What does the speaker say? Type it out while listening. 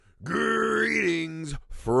Greetings,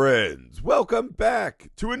 friends. Welcome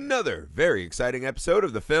back to another very exciting episode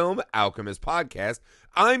of the Film Alchemist Podcast.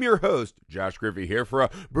 I'm your host, Josh Griffey, here for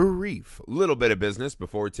a brief little bit of business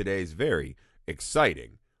before today's very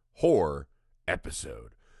exciting horror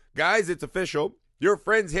episode. Guys, it's official. Your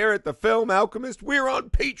friends here at the Film Alchemist, we're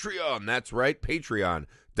on Patreon. That's right,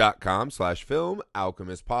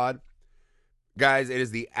 patreon.com/filmalchemistpod. Guys, it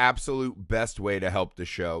is the absolute best way to help the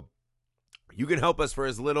show. You can help us for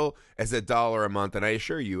as little as $1 a month, and I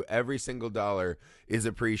assure you, every single dollar is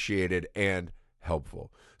appreciated and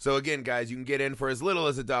helpful. So again, guys, you can get in for as little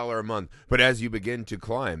as $1 a month, but as you begin to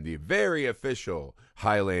climb the very official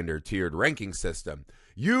Highlander tiered ranking system,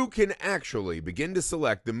 you can actually begin to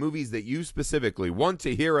select the movies that you specifically want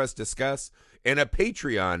to hear us discuss in a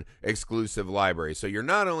Patreon exclusive library. So you're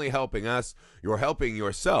not only helping us, you're helping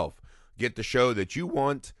yourself get the show that you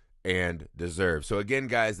want and deserve. So again,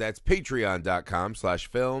 guys, that's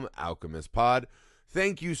patreon.com/filmalchemistpod.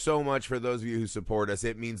 Thank you so much for those of you who support us.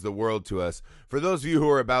 It means the world to us. For those of you who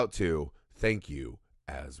are about to, thank you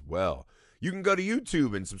as well. You can go to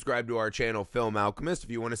YouTube and subscribe to our channel, Film Alchemist,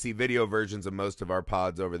 if you want to see video versions of most of our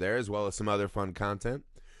pods over there, as well as some other fun content.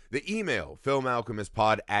 The email,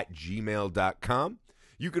 filmalchemistpod@gmail.com.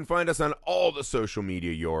 You can find us on all the social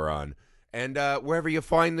media you're on. And wherever you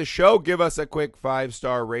find the show, give us a quick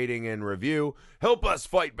 5-star rating and review. Help us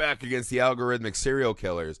fight back against the algorithmic serial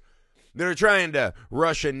killers that are trying to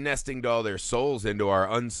rush a nesting doll their souls into our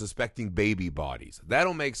unsuspecting baby bodies.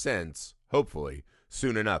 That'll make sense, hopefully,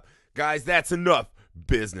 soon enough. Guys, that's enough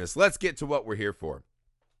business. Let's get to what we're here for.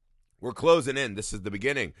 We're closing in. This is the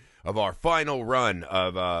beginning of our final run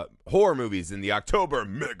of horror movies in the October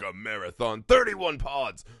Mega Marathon. 31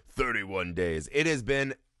 pods, 31 days. It has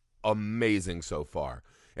been amazing so far,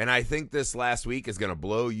 and I think this last week is going to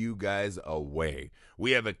blow you guys away.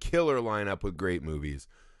 We have a killer lineup with great movies.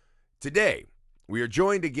 Today, we are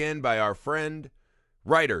joined again by our friend,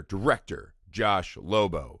 writer, director, Josh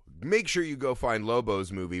Lobo. Make sure you go find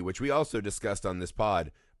Lobo's movie, which we also discussed on this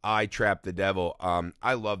pod, I Trapped the Devil.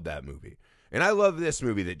 I love that movie, and I love this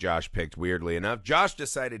movie that Josh picked, weirdly enough. Josh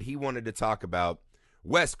decided he wanted to talk about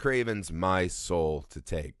Wes Craven's My Soul to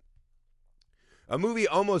Take. A movie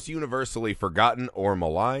almost universally forgotten or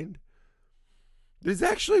maligned. It is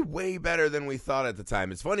actually way better than we thought at the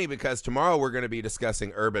time. It's funny because tomorrow we're going to be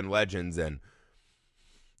discussing urban legends, and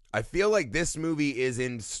I feel like this movie is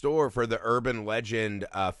in store for the urban legend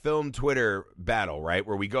film Twitter battle, right?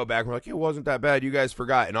 Where we go back and we're like, it wasn't that bad, you guys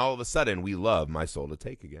forgot. And all of a sudden, we love My Soul to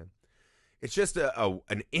Take again. It's just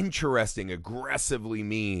an interesting, aggressively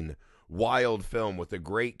mean, wild film with a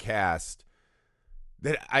great cast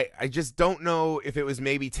that I just don't know if it was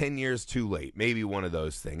maybe 10 years too late. Maybe one of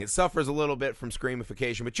those things. It suffers a little bit from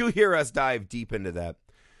screamification, but you'll hear us dive deep into that.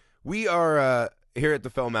 We are here at the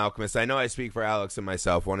Film Alchemist. I know I speak for Alex and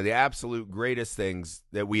myself. One of the absolute greatest things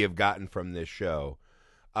that we have gotten from this show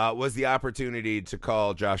was the opportunity to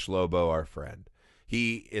call Josh Lobo our friend.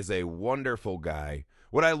 He is a wonderful guy.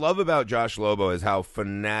 What I love about Josh Lobo is how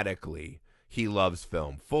fanatically he loves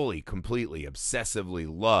film. Fully, completely, obsessively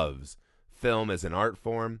loves film as an art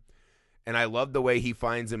form, and I love the way he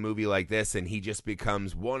finds a movie like this and he just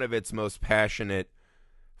becomes one of its most passionate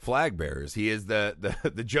flag bearers. He is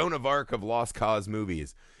the Joan of Arc of Lost Cause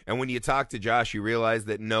movies, and when you talk to Josh, you realize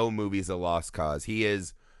that no movie's a lost cause. He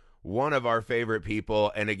is one of our favorite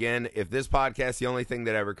people, and again, if this podcast, the only thing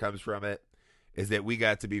that ever comes from it is that we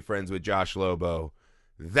got to be friends with Josh Lobo,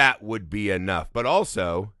 that would be enough. But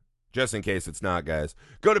also, just in case it's not, guys,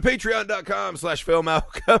 go to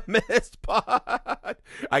patreon.com/filmalchemistpod.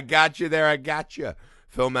 I got you there. I got you.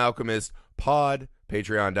 Film Alchemist Pod,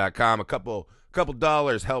 patreon.com. A couple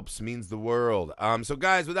dollars helps, means the world. So,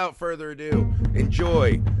 guys, without further ado,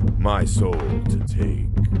 enjoy My Soul to Take.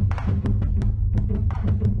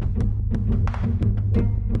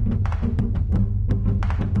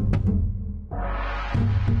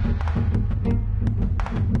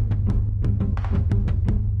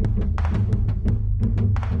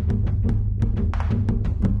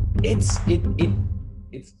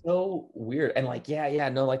 It's so weird, and like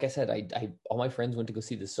no, like I said, I all my friends went to go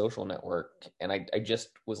see The Social Network, and I just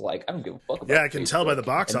was like, I don't give a fuck about I can tell by the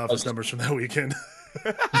box office numbers from that weekend.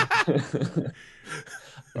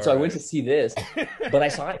 So I went to see this, but I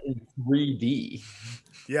saw it in 3D.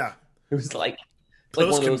 Yeah, it was like one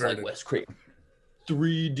of those like Wes Craven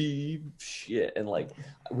 3D shit, and like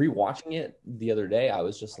rewatching it the other day, I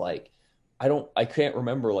was just like, I can't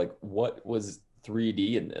remember like what was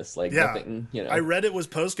 3D in this, like nothing, you know. I read it was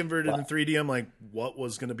post converted in 3D. I'm like, what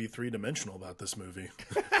was going to be 3-dimensional about this movie?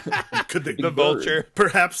 Could the vulture?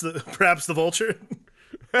 Perhaps the vulture.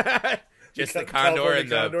 Just the condor and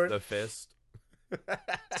the fist.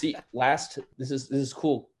 See, this is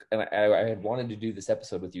cool, and I had wanted to do this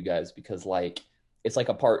episode with you guys because like it's like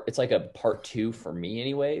a part two for me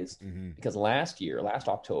anyways. Mm-hmm. Because last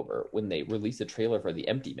October, when they released the trailer for The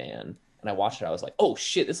Empty Man, and I watched it, I was like, oh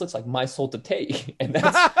shit, this looks like My Soul to Take, and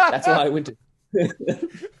that's why I went to.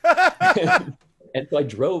 And so I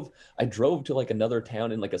drove to like another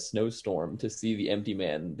town in like a snowstorm to see The Empty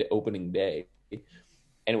Man the opening day, and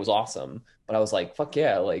it was awesome. But I was like, fuck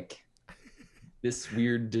yeah, like this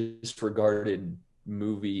weird disregarded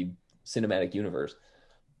movie cinematic universe.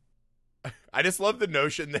 I just love the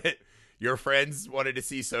notion that your friends wanted to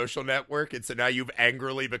see Social Network, and so now you've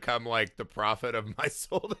angrily become like the prophet of My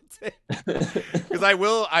Soul to Take. Because I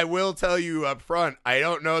will tell you up front, I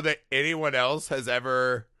don't know that anyone else has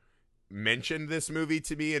ever mentioned this movie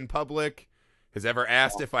to me in public, has ever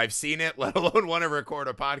asked if I've seen it, let alone want to record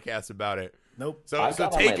a podcast about it. Nope. So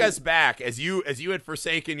take us back as you had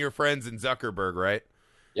forsaken your friends in Zuckerberg, right?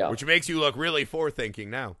 Yeah. Which makes you look really forward-thinking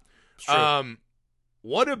now. True.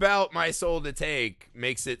 What about My Soul to Take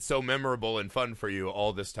makes it so memorable and fun for you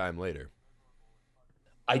all this time later?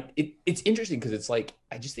 It's interesting because it's like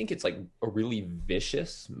I just think it's like a really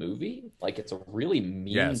vicious movie. Like it's a really mean.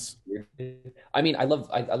 Yes. I mean, I love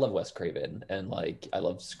Wes Craven, and like I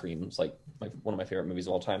love Scream. It's like one of my favorite movies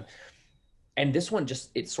of all time. And this one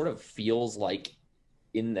it sort of feels like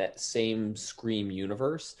in that same Scream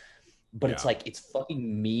universe, but it's like it's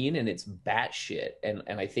fucking mean and it's batshit. And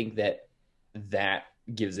I think that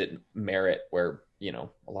gives it merit where, you know,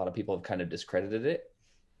 a lot of people have kind of discredited it.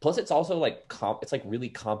 Plus it's also like it's like really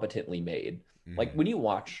competently made. Mm. Like when you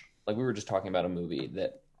watch, like we were just talking about a movie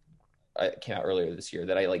that came out earlier this year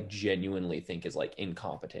that I like genuinely think is like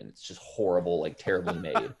incompetent. It's just horrible, like terribly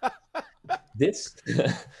made.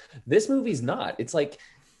 This movie's not. It's like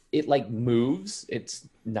it like moves. It's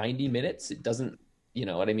 90 minutes. It doesn't, you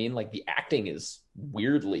know what I mean? Like the acting is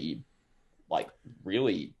weirdly like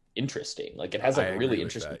really interesting. Like it has like really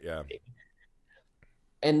interesting. Yeah.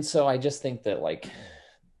 And so I just think that like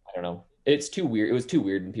I don't know. It's too weird. It was too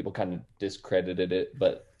weird and people kind of discredited it,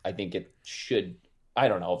 but I think it should. I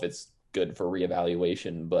don't know if it's good for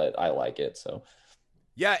reevaluation, but I like it. So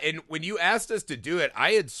yeah, and when you asked us to do it,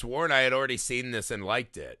 I had sworn I had already seen this and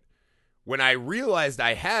liked it. When I realized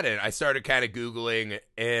I hadn't, I started kind of Googling,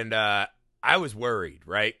 and I was worried,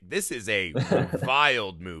 right? This is a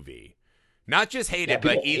reviled movie. Not just hate it,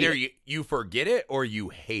 but either you forget it or you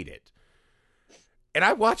hate it. And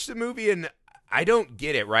I watched the movie, and I don't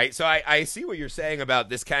get it, right? So I see what you're saying about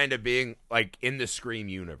this kind of being like in the Scream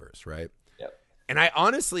universe, right? Yep. And I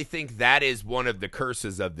honestly think that is one of the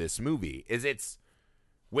curses of this movie, is it's,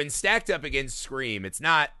 when stacked up against Scream, it's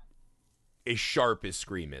not as sharp as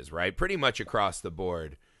Scream is, right? Pretty much across the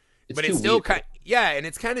board. But it's still kind and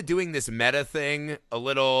it's kind of doing this meta thing a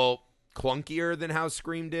little clunkier than how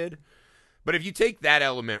Scream did. But if you take that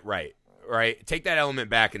element right, take that element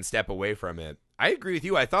back and step away from it, I agree with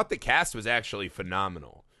you. I thought the cast was actually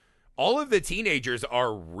phenomenal. All of the teenagers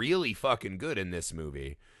are really fucking good in this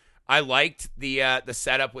movie. I liked the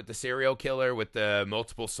setup with the serial killer with the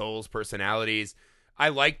multiple souls personalities. I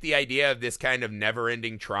like the idea of this kind of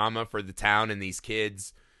never-ending trauma for the town and these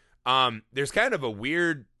kids. There's kind of a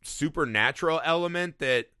weird supernatural element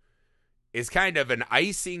that is kind of an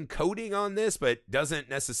icing coating on this, but doesn't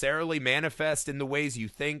necessarily manifest in the ways you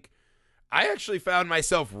think. I actually found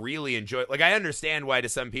myself really enjoying. Like, I understand why to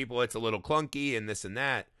some people it's a little clunky and this and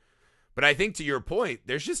that, but I think to your point,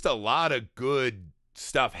 there's just a lot of good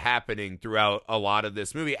stuff happening throughout a lot of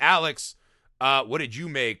this movie. Alex, what did you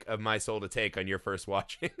make of My Soul to Take on your first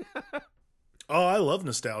watching? Oh, I love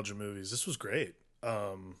nostalgia movies. This was great.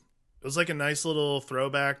 It was like a nice little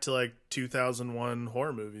throwback to like 2001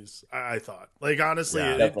 horror movies. I thought, like, honestly,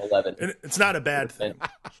 it's not a bad thing.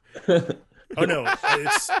 Oh no,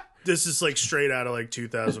 this is like straight out of like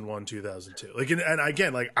 2001, 2002. Like, and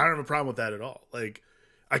again, like I don't have a problem with that at all. Like,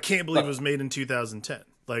 I can't believe it was made in 2010.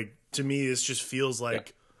 Like, to me, this just feels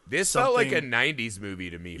like this felt like a 90s movie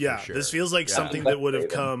to me. Yeah, for sure. This feels like something that would have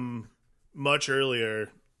come much earlier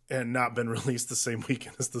and not been released the same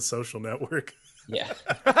weekend as The Social Network. Yeah,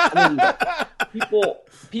 I mean,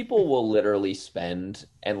 people will literally spend,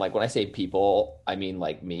 and like when I say people, I mean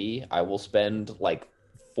like me. I will spend like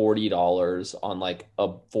 $40 on like a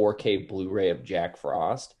 4K Blu-ray of Jack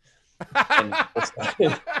Frost. And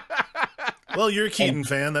well, you're a Keaton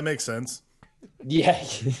fan. That makes sense. Yeah.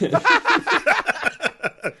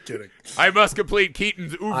 Kidding. I must complete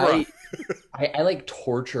Keaton's oeuvre. I like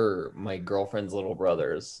torture my girlfriend's little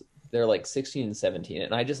brothers. They're like 16 and 17.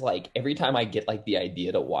 And I just like, every time I get like the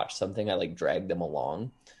idea to watch something, I like drag them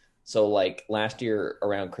along. So like last year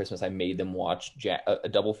around Christmas, I made them watch a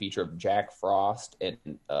double feature of Jack Frost and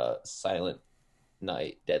Silent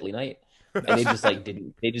Night, Deadly Night, and they just like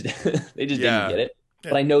didn't. They just didn't get it.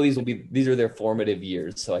 But I know these are their formative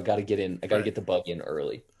years, so I got to get in. I got to get the bug in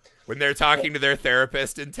early. When they're talking to their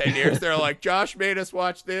therapist in 10 years, they're like, Josh made us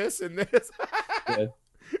watch this and this. Yeah.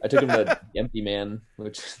 I took him to Empty Man,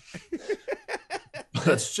 which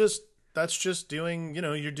that's just doing,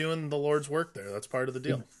 you're doing the Lord's work there. That's part of the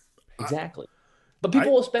deal. Exactly. But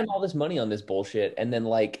people will spend all this money on this bullshit, and then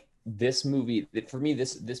like this movie, for me,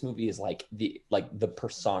 this movie is like the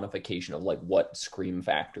personification of like what Scream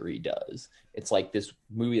Factory does. It's like this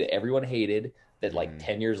movie that everyone hated, that like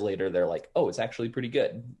 10 years later they're like, oh, it's actually pretty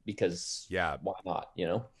good, because why not,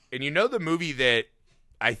 And the movie that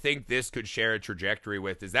I think this could share a trajectory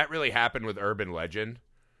with, does that really happen with Urban Legend?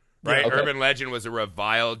 Right? Okay. Urban Legend was a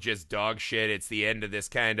reviled, just dog shit. It's the end of this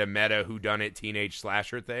kind of meta whodunit teenage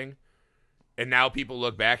slasher thing. And now people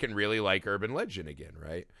look back and really like Urban Legend again,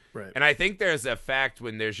 right? Right. And I think there's a fact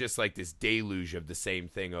when there's just like this deluge of the same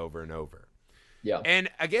thing over and over. Yeah. And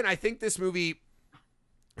again, I think this movie,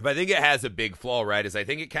 if I think it has a big flaw, right, is I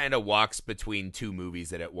think it kind of walks between two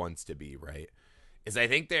movies that it wants to be, right? Is I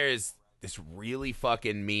think there's this really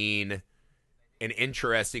fucking mean and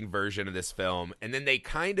interesting version of this film, and then they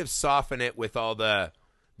kind of soften it with all the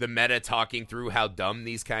meta talking through how dumb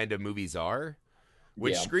these kind of movies are,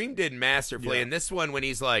 which Scream did masterfully. And this one, when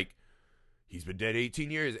he's like, he's been dead 18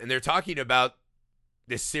 years, and they're talking about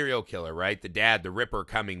this serial killer, right? The dad, the Ripper,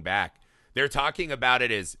 coming back. They're talking about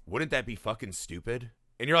it as, wouldn't that be fucking stupid?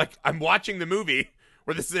 And you're like, I'm watching the movie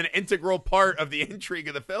where this is an integral part of the intrigue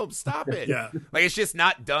of the film. Stop it. Like, it's just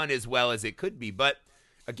not done as well as it could be. But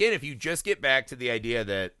again, if you just get back to the idea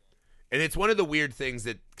that, and it's one of the weird things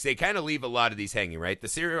that, cause they kind of leave a lot of these hanging, right? The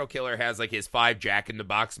serial killer has like his 5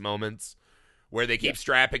 Jack-in-the-Box moments where they keep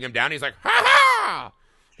strapping him down. He's like, ha ha!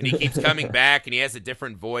 And he keeps coming back, and he has a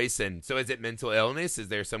different voice. And so is it mental illness? Is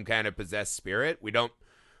there some kind of possessed spirit? We don't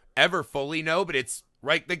ever fully know, but it's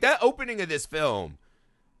right. Like that opening of this film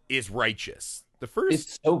is righteous. The first,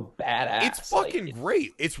 it's so badass. It's fucking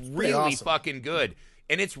great. It's really awesome. Fucking good.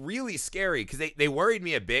 And it's really scary because they worried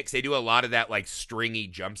me a bit because they do a lot of that like stringy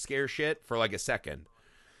jump scare shit for like a second.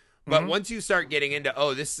 But once you start getting into,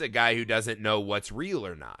 oh, this is a guy who doesn't know what's real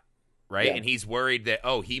or not, right? Yeah. And he's worried that,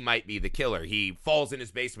 oh, he might be the killer. He falls in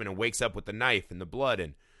his basement and wakes up with the knife and the blood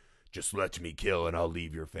and just let me kill and I'll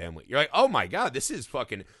leave your family. You're like, oh my God, this is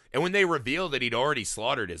fucking... And when they reveal that he'd already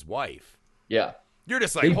slaughtered his wife. Yeah. You're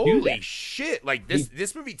just like, holy shit. Like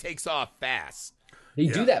this movie takes off fast. They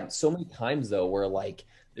do that so many times though, where like,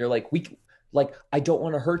 they're like, I don't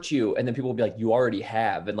want to hurt you. And then people will be like, you already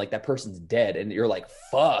have. And like that person's dead. And you're like,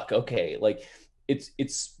 fuck. Okay. Like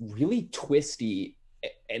it's really twisty.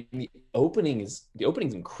 And the opening's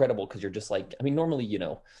incredible. Cause you're just like, I mean, normally,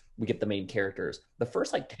 we get the main characters. The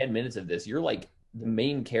first like 10 minutes of this, you're like, the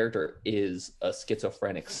main character is a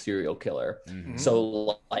schizophrenic serial killer. Mm-hmm.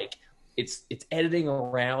 So like it's editing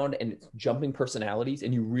around and it's jumping personalities,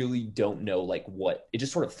 and you really don't know like what, it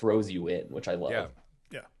just sort of throws you in, which I love.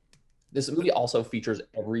 Yeah. This movie also features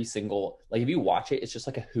every single, like if you watch it, it's just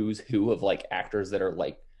like a who's who of like actors that are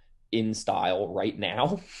like in style right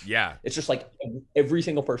now. Yeah. It's just like every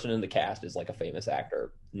single person in the cast is like a famous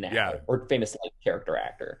actor now, or famous like character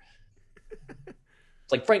actor.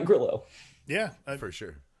 It's like Frank Grillo. Yeah, for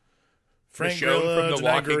sure. Frank Grillo from The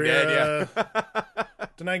Walking Dead,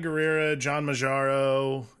 Denai Guerrera, John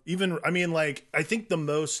Majaro. Even, I mean, like, I think the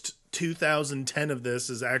most 2010 of this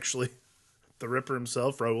is actually the Ripper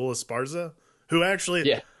himself, Raul Esparza, who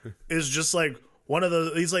actually is just like one of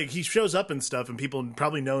the. He's like, he shows up and stuff, and people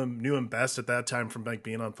probably knew him best at that time from like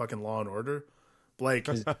being on fucking Law and Order. Like,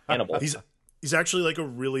 he's actually like a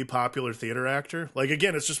really popular theater actor. Like,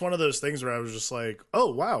 again, it's just one of those things where I was just like,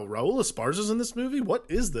 oh wow, Raul Esparza's in this movie. What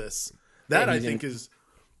is this? That I think is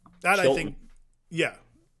that Chilton. I think, yeah.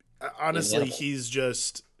 Honestly, he's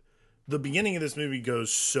just, the beginning of this movie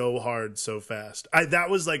goes so hard, so fast. That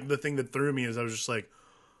was like the thing that threw me, is I was just like,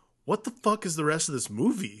 what the fuck is the rest of this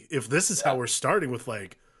movie? If this is how we're starting with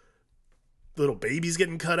like little babies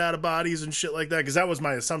getting cut out of bodies and shit like that, because that was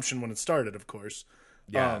my assumption when it started, of course.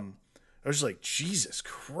 Yeah. I was just like, Jesus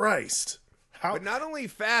Christ. How? But not only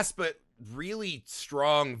fast, but really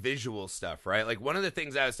strong visual stuff, right? Like one of the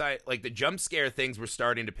things I was like the jump scare things were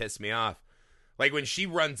starting to piss me off. Like when she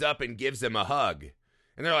runs up and gives him a hug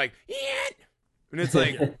and they're like, yeah. And it's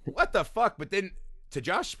like, what the fuck? But then to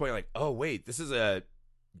Josh's point, like, oh wait, this is a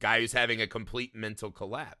guy who's having a complete mental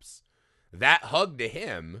collapse. That hug to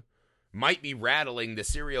him might be rattling the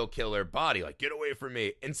serial killer body. Like, get away from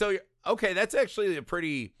me. And so, okay, that's actually a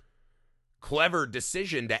pretty clever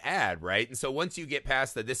decision to add, right? And so once you get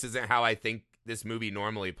past that, this isn't how I think this movie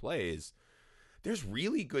normally plays, there's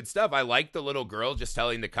really good stuff. I like the little girl just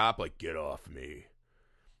telling the cop, like, get off me.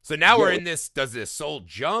 So now we're in this, does this soul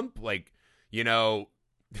jump? Like, you know,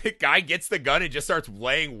 the guy gets the gun and just starts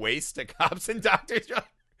laying waste to cops and doctors.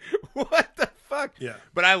 What the fuck? Yeah.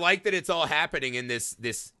 But I like that it's all happening in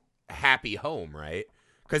this happy home, right?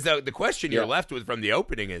 Because the question you're left with from the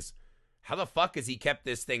opening is, how the fuck has he kept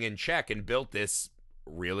this thing in check and built this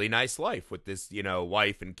really nice life with this, you know,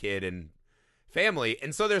 wife and kid and family?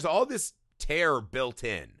 And so there's all this terror built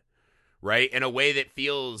in, right? In a way that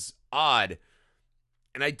feels odd.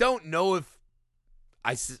 And I don't know if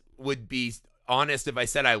I would be honest if I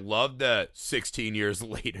said I love the 16 years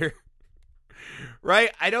later,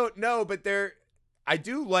 right? I don't know, but I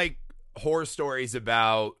do like horror stories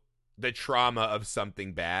about the trauma of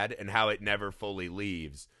something bad and how it never fully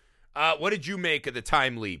leaves. What did you make of the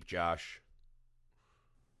time leap, Josh?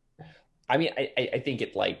 I mean, I think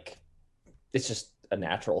it's just a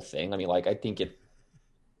natural thing. I mean, like, I think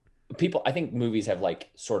movies have like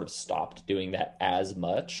sort of stopped doing that as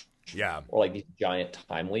much. Yeah. Or like these giant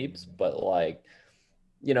time leaps, but like,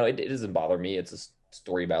 you know, it doesn't bother me. It's a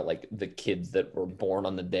story about like the kids that were born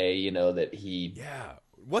on the day, you know, that he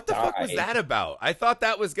What the fuck was that about? I thought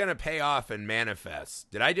that was going to pay off and manifest.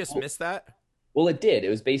 Did I just miss that? Well, it did. It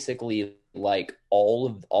was basically like all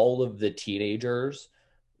of the teenagers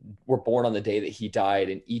were born on the day that he died,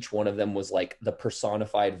 and each one of them was like the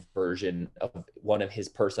personified version of one of his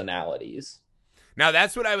personalities. Now,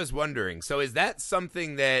 that's what I was wondering. So is that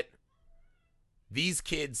something that these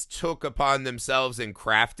kids took upon themselves and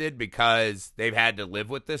crafted because they've had to live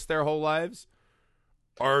with this their whole lives?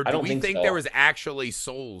 Or do we think there was actually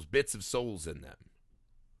souls, bits of souls in them?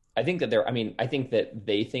 I think that I think that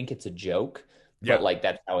they think it's a joke, but like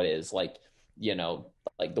that's how it is. Like, you know,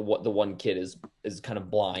 like the one kid is kind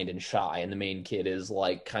of blind and shy, and the main kid is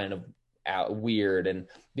like kind of weird. And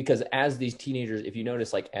because as these teenagers, if you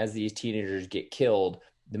notice, like as these teenagers get killed,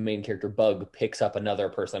 the main character Bug picks up another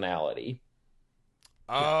personality.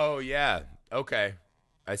 Oh yeah, okay,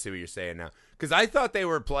 I see what you're saying now. Because I thought they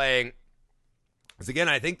were playing. Because again,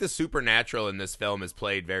 I think the supernatural in this film is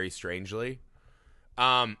played very strangely.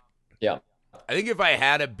 Yeah. I think if I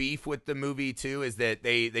had a beef with the movie too, is that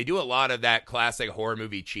they do a lot of that classic horror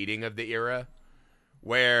movie cheating of the era,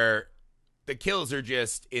 where the kills are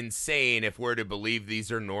just insane if we're to believe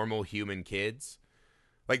these are normal human kids.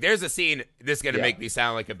 Like there's a scene, this is going to make me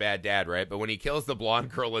sound like a bad dad, right? But when he kills the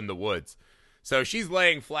blonde girl in the woods, so she's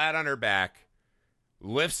laying flat on her back,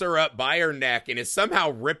 lifts her up by her neck, and is somehow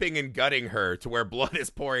ripping and gutting her to where blood is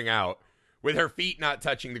pouring out with her feet not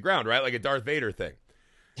touching the ground, right? Like a Darth Vader thing.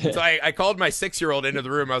 So I called my 6-year-old into the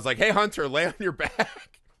room. I was like, hey, Hunter, lay on your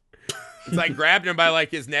back. So I grabbed him by like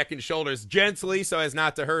his neck and shoulders gently so as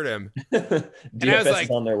not to hurt him. And I was like,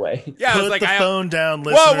 on their way. Yeah, I was like, phone down,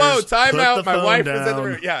 listeners. Whoa, time out. My wife was in the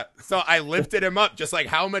room. Yeah. So I lifted him up. Just like,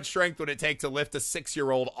 how much strength would it take to lift a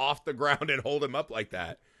 6-year-old off the ground and hold him up like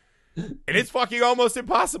that? And it's fucking almost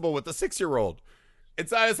impossible with a 6-year-old. And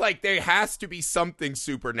so I was like, there has to be something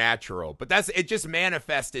supernatural. But it just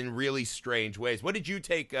manifests in really strange ways. What did you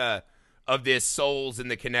take of this souls and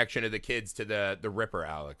the connection of the kids to the Ripper,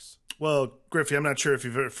 Alex? Well, Griffey, I'm not sure if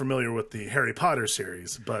you're familiar with the Harry Potter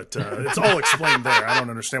series, but it's all explained there. I don't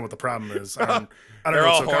understand what the problem is. I don't They're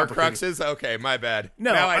all Horcruxes? Okay, my bad.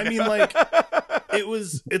 No, I mean, like,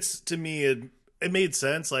 to me, it made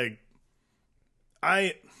sense. Like,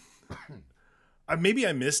 maybe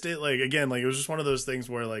I missed it. Like, again, like, it was just one of those things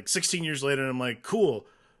where, like, 16 years later, I'm like, cool.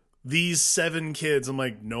 These 7 kids, I'm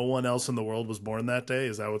like, no one else in the world was born that day.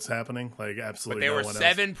 Is that what's happening? Like, absolutely no one else. But there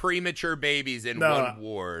were 7 premature babies in one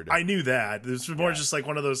ward. I knew that. This was more just like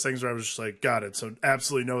one of those things where I was just like, got it. So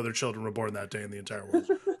absolutely no other children were born that day in the entire world.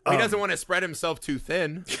 He doesn't want to spread himself too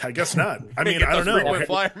thin. I guess not. I mean, I don't know.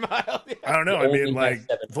 I don't know. I mean, like,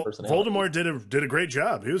 Voldemort did a great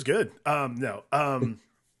job. He was good.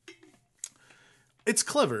 It's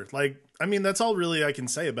clever. Like, I mean, that's all really I can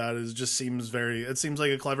say about it. It just seems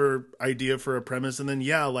like a clever idea for a premise. And then,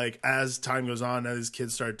 like, as time goes on, as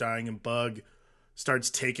kids start dying and Bug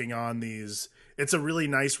starts taking on these, it's a really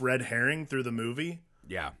nice red herring through the movie.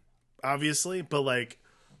 Yeah. Obviously. But, like,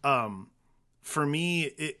 for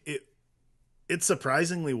me, it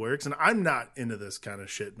surprisingly works. And I'm not into this kind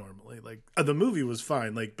of shit normally. Like, the movie was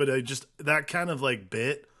fine. Like, but that kind of, like,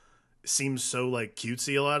 bit seems so like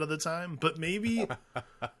cutesy a lot of the time, but maybe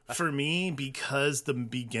for me, because the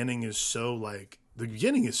beginning is so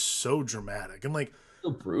dramatic and like so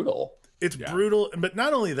brutal. It's brutal, but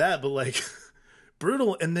not only that, but like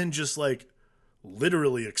brutal, and then just like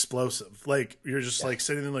literally explosive. Like, you're just like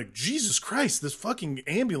sitting there like, Jesus Christ, this fucking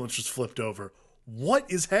ambulance just flipped over. What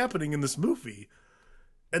is happening in this movie?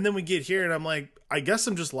 And then we get here and I'm like, I guess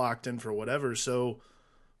I'm just locked in for whatever. So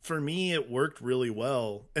for me, it worked really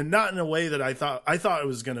well, and not in a way that I thought it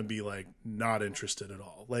was going to be like not interested at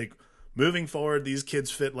all. Like, moving forward, these kids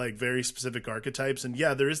fit like very specific archetypes. And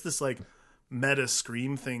yeah, there is this like meta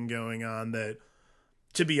Scream thing going on that,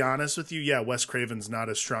 to be honest with you, yeah, Wes Craven's not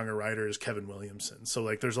as strong a writer as Kevin Williamson. So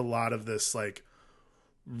like there's a lot of this like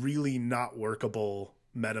really not workable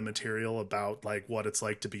meta material about like what it's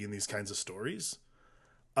like to be in these kinds of stories.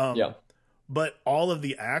 But all of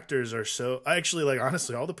the actors are so, actually, like,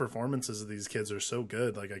 honestly, all the performances of these kids are so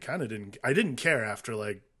good. Like, I didn't care after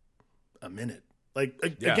like a minute. Like,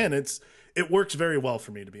 again, it works very well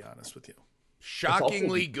for me, to be honest with you.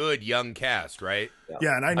 Shockingly good young cast, right?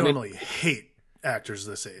 Yeah, and I normally hate actors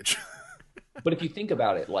this age. But if you think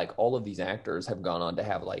about it, like, all of these actors have gone on to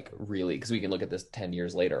have like really, because we can look at this 10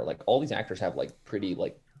 years later, like all these actors have like pretty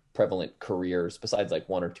like prevalent careers besides like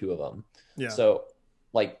one or two of them. Yeah. So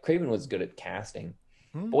like Craven was good at casting,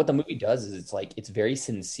 but what the movie does is it's very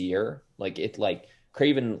sincere. Like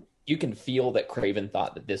Craven, you can feel that Craven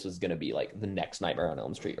thought that this was going to be like the next Nightmare on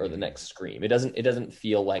Elm Street or the next Scream. It doesn't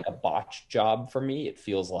feel like a botched job for me. It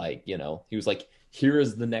feels like, he was like, here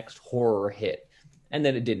is the next horror hit. And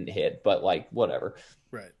then it didn't hit, but like, whatever.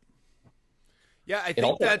 Right. Yeah, I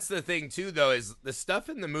think that's the thing too, though, is the stuff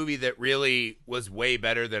in the movie that really was way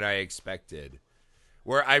better than I expected.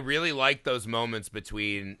 Where I really liked those moments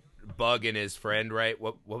between Bug and his friend, right?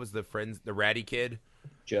 What was the ratty kid?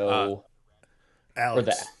 Joe. Alex. Or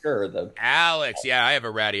the actor, or the Alex. Yeah, I have a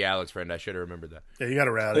ratty Alex friend. I should have remembered that. Yeah, you got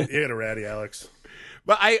a ratty Alex.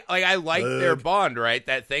 But I liked their bond, right?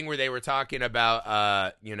 That thing where they were talking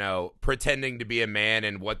about pretending to be a man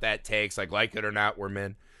and what that takes, like it or not, we're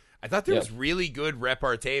men. I thought there was really good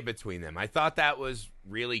repartee between them. I thought that was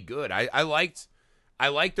really good. I liked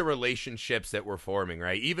the relationships that were forming,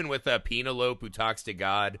 right? Even with Penelope, who talks to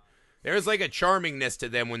God, there was like a charmingness to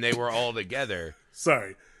them when they were all together.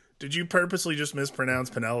 Sorry, did you purposely just mispronounce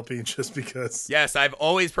Penelope just because? Yes, I've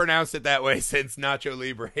always pronounced it that way since Nacho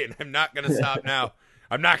Libre, and I'm not going to stop now.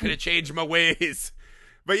 I'm not going to change my ways.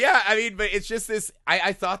 But yeah, I mean, but it's just this,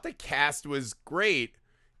 I thought the cast was great.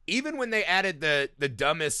 Even when they added the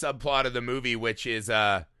dumbest subplot of the movie, which is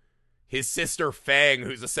his sister Fang,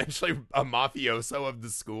 who's essentially a mafioso of the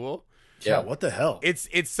school. Yeah, what the hell?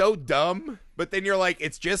 It's so dumb, but then you're like,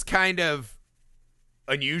 it's just kind of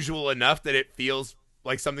unusual enough that it feels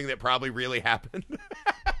like something that probably really happened.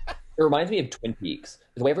 It reminds me of Twin Peaks.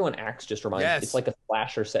 The way everyone acts just reminds me. It's like a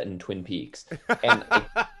slasher set in Twin Peaks. And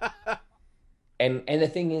and the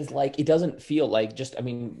thing is, like, it doesn't feel like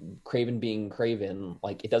Craven being Craven,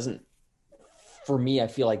 like, it doesn't, for me, I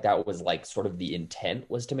feel like that was like sort of the intent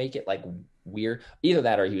was to make it like weird. Either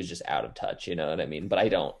that or he was just out of touch, you know what I mean? But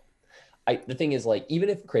the thing is, like, even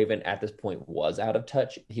if Craven at this point was out of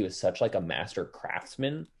touch, he was such like a master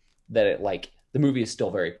craftsman that it, like, the movie is still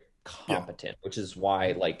very competent, which is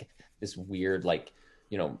why like this weird like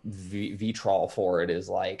vitriol for it is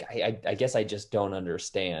like I guess I just don't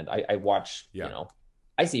understand. I watch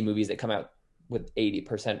I see movies that come out with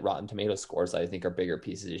 80% Rotten Tomato scores that I think are bigger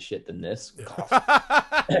pieces of shit than this.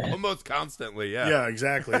 Almost constantly, yeah. Yeah,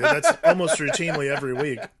 exactly. That's almost routinely every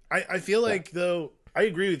week. I feel like though I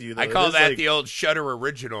agree with you though. I call that like the old Shudder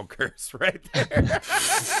original curse right there.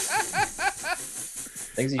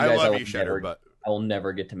 Thanks, you guys. I love you, Shudder, but I will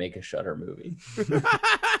never get to make a Shudder movie.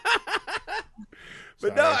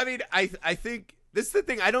 But no, I mean, I think this is the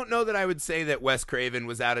thing. I don't know that I would say that Wes Craven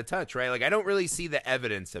was out of touch, right? Like, I don't really see the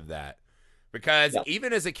evidence of that. Because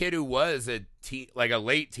even as a kid who was a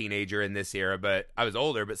late teenager in this era, but I was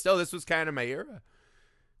older, but still, this was kind of my era.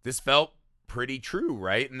 This felt pretty true,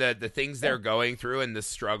 right? And the things they're going through and the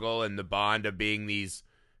struggle and the bond of being these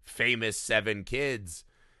famous 7 kids,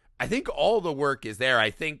 I think all the work is there. I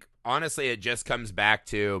think, honestly, it just comes back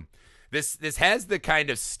to this has the kind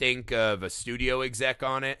of stink of a studio exec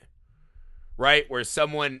on it, right? Where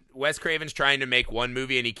Wes Craven's trying to make one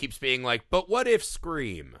movie and he keeps being like, but what if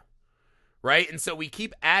Scream? Right? And so we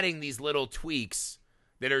keep adding these little tweaks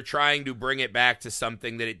that are trying to bring it back to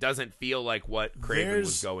something that it doesn't feel like what Craven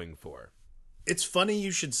was going for. It's funny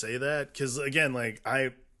you should say that because, again, like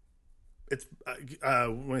when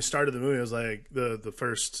I started the movie, I was like, the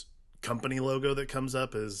first company logo that comes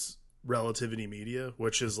up is Relativity Media,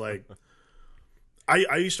 which is like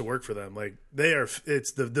I used to work for them. Like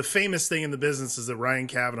it's the famous thing in the business is that Ryan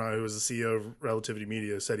Kavanaugh, who was the CEO of Relativity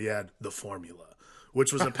Media, said he had the formula,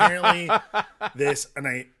 which was apparently this. And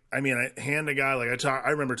I hand a guy, like I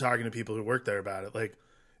remember talking to people who worked there about it. Like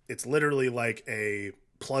it's literally like a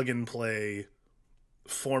plug and play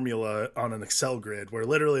formula on an Excel grid where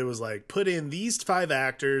literally it was like, put in these 5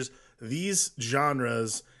 actors, these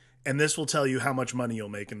genres, and this will tell you how much money you'll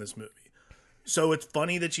make in this movie. So it's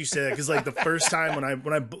funny that you say that, because like the first time when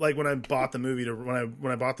I bought the movie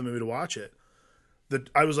to watch it,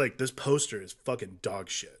 I was like, this poster is fucking dog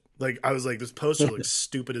shit. Like I was like, this poster looks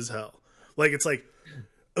stupid as hell. Like it's like,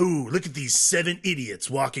 oh, look at these 7 idiots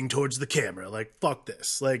walking towards the camera. Like, fuck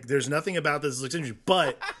this. Like, there's nothing about this that looks interesting.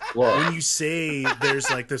 But when you say there's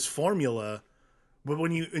like this formula, but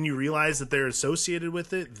when you realize that they're associated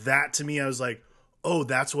with it, that to me, I was like, oh,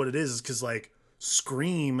 that's what it is. Because like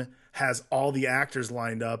Scream has all the actors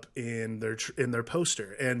lined up in their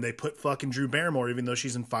poster, and they put fucking Drew Barrymore, even though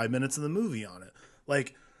she's in 5 minutes of the movie, on it.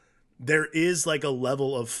 Like, there is like a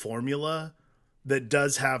level of formula that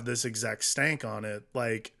does have this exact stank on it.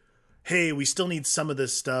 Like, hey, we still need some of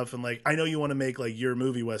this stuff. And like, I know you want to make like your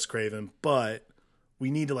movie, Wes Craven, but we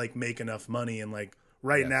need to like make enough money. And like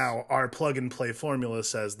right now, our plug and play formula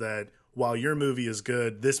says that while your movie is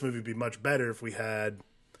good, this movie would be much better if we had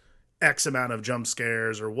X amount of jump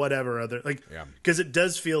scares or whatever other, like, because it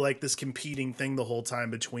does feel like this competing thing the whole time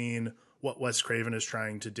between what Wes Craven is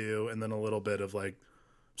trying to do and then a little bit of like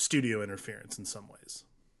studio interference in some ways.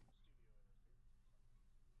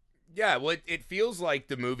 Yeah, well, it feels like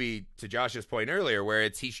the movie, to Josh's point earlier, where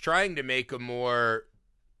he's trying to make a more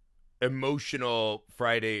emotional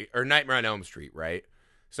Friday or Nightmare on Elm Street, right?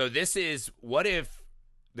 So this is, what if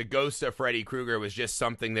the ghost of Freddy Krueger was just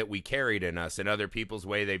something that we carried in us and other people's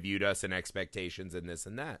way they viewed us and expectations and this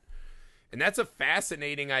and that? And that's a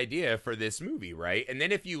fascinating idea for this movie, right? And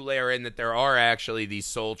then if you layer in that there are actually these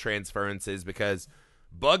soul transferences, because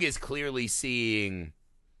Bug is clearly seeing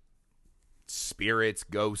spirits,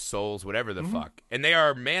 ghosts, souls, whatever the fuck. And they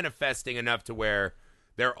are manifesting enough to where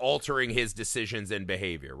they're altering his decisions and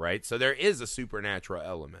behavior, right? So there is a supernatural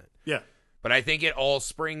element. Yeah. But I think it all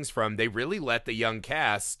springs from they really let the young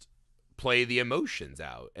cast play the emotions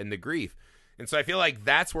out and the grief. And so I feel like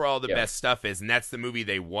that's where all the best stuff is, and that's the movie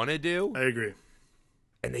they want to do. I agree.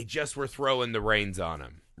 And they just were throwing the reins on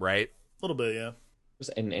him, right? A little bit, yeah.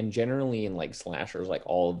 And generally in like slashers, like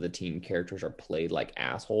all of the teen characters are played like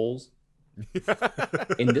assholes.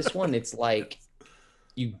 In this one, it's like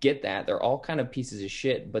you get that they're all kind of pieces of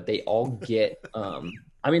shit, but they all get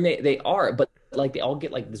I mean they are, but like they all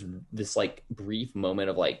get like this like brief moment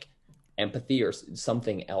of like empathy or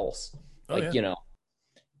something else. Like you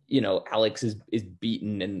know Alex is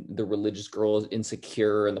beaten and the religious girl is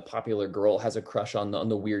insecure and the popular girl has a crush on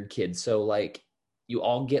the weird kid. So like you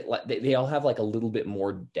all get like they all have like a little bit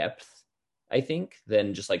more depth, I think,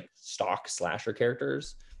 than just like stock slasher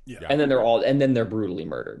characters. Yeah. And then they're brutally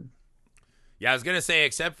murdered. Yeah, I was gonna say,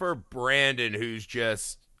 except for Brandon, who's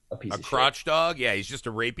just a crotch dog. Yeah, he's just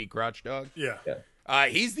a rapey crotch dog. Yeah.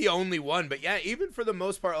 He's the only one. But yeah, even for the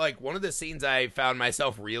most part, like one of the scenes I found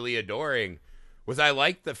myself really adoring was I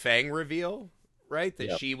liked the Fang reveal, right?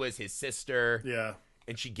 That she was his sister. Yeah.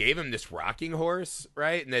 And she gave him this rocking horse,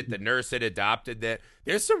 right? And that the nurse had adopted that.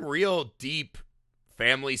 There's some real deep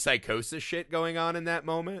family psychosis shit going on in that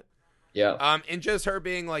moment. Yeah. And just her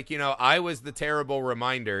being like, you know, I was the terrible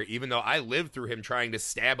reminder, even though I lived through him trying to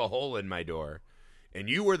stab a hole in my door. And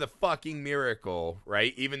you were the fucking miracle,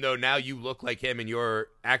 right? Even though now you look like him and you're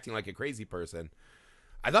acting like a crazy person.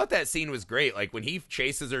 I thought that scene was great. Like when he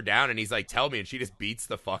chases her down and he's like, tell me, and she just beats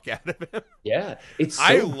the fuck out of him. Yeah.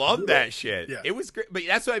 I love that shit. Yeah. It was great. But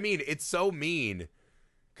that's what I mean. It's so mean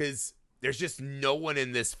because there's just no one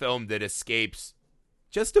in this film that escapes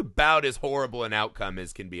just about as horrible an outcome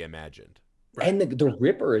as can be imagined. Right. And the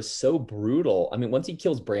Ripper is so brutal. I mean, once he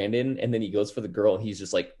kills Brandon and then he goes for the girl and he's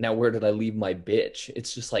just like, now where did I leave my bitch?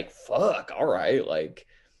 It's just like, fuck, all right. Like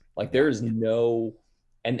there is no,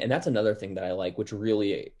 and that's another thing that I like, which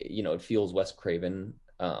really, you know, it feels Wes Craven.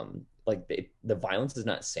 Like the violence is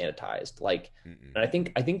not sanitized. Like, and I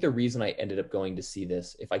think the reason I ended up going to see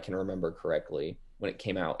this, if I can remember correctly, when it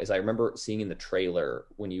came out, is I remember seeing in the trailer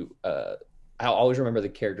when you, I'll always remember the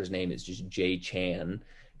character's name is just Jay Chan,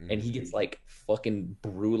 and he gets like fucking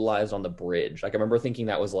brutalized on the bridge. Like I remember thinking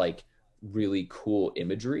that was like really cool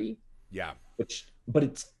imagery. Yeah. But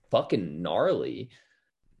it's fucking gnarly.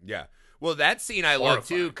 Yeah. Well, that scene I love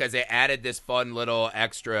too because it added this fun little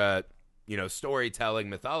extra, you know, storytelling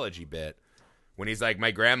mythology bit when he's like,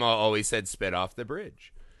 my grandma always said spit off the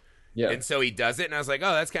bridge. Yeah. And so he does it, and I was like,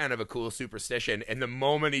 oh, that's kind of a cool superstition. And the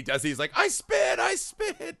moment he does it, he's like, I spit.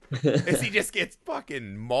 As he just gets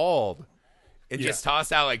fucking mauled and just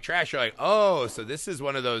tossed out like trash. You're like, oh, so this is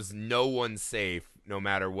one of those no one's safe no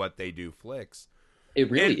matter what they do flicks. It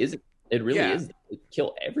really is. It really is. They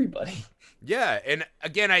kill everybody. Yeah, and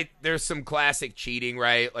again, there's some classic cheating,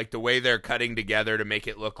 right? Like the way they're cutting together to make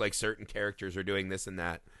it look like certain characters are doing this and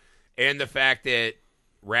that. And the fact that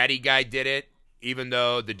Ratty Guy did it, even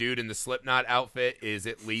though the dude in the Slipknot outfit is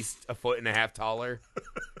at least 1.5 feet taller.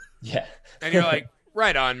 Yeah. And you're like,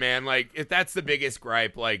 right on, man. Like, if that's the biggest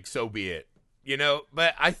gripe, like, so be it. You know?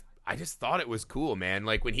 But I just thought it was cool, man.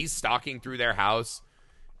 Like, when he's stalking through their house,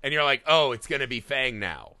 and you're like, oh, it's going to be Fang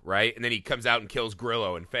now, right? And then he comes out and kills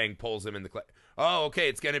Grillo, and Fang pulls him in the oh, okay,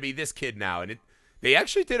 it's going to be this kid now. And they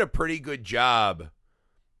actually did a pretty good job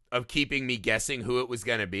of keeping me guessing who it was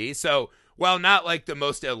going to be. So, while not like the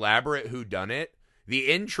most elaborate whodunit,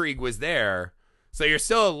 the intrigue was there. So you're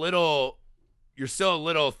still a little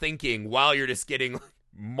thinking while you're just getting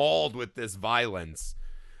mauled with this violence.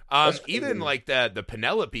 Even like the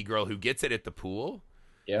Penelope girl who gets it at the pool.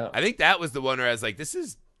 Yeah. I think that was the one where I was like, this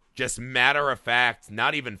is just matter of fact,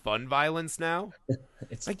 not even fun violence now.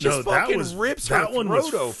 It's like just fucking rips her throat open. That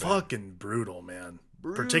one was fucking brutal, man.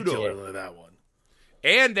 Brutal. Particularly that one.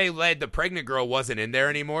 And the pregnant girl wasn't in there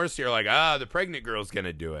anymore, so you're like, the pregnant girl's going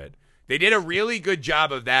to do it. They did a really good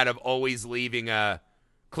job of that, of always leaving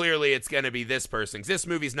clearly it's going to be this person. 'Cause this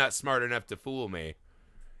movie's not smart enough to fool me.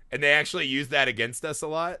 And they actually used that against us a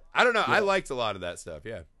lot. I don't know. Yeah. I liked a lot of that stuff,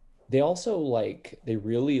 yeah. They also,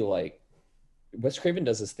 Wes Craven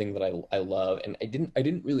does this thing that I love, and I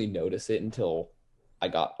didn't really notice it until I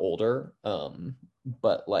got older,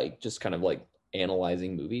 but, like, just kind of, like,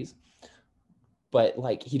 analyzing movies. But,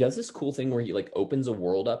 like, he does this cool thing where he, like, opens a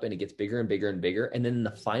world up and it gets bigger and bigger and bigger. And then in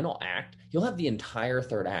the final act, you'll have the entire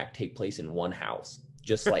third act take place in one house.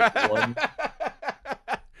 Just, like, one.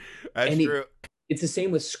 That's true. It's the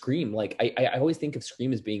same with Scream. Like, I always think of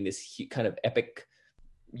Scream as being this kind of epic,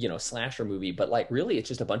 you know, slasher movie. But, like, really, it's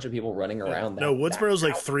just a bunch of people running around. No, Woodsboro's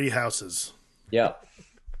like 3 houses. Yeah.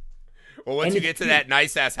 Well, once you get to that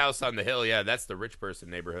nice-ass house on the hill, yeah, that's the rich person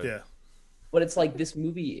neighborhood. Yeah. But it's like this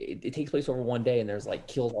movie, it takes place over one day and there's like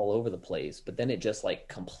kills all over the place. But then it just like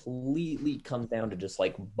completely comes down to just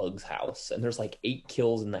like Bug's house. And there's like 8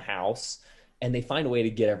 kills in the house and they find a way to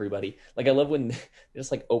get everybody. Like I love when they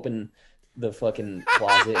just like open the fucking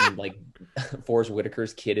closet and like Forrest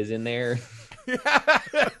Whitaker's kid is in there. Well,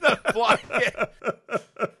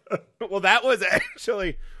 that was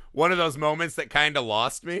actually one of those moments that kind of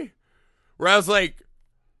lost me. Where I was like,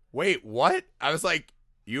 wait, what? I was like,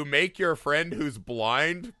 you make your friend who's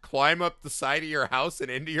blind climb up the side of your house and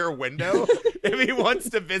into your window if he wants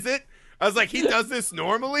to visit? I was like, he does this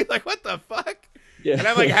normally? Like, what the fuck? Yeah. And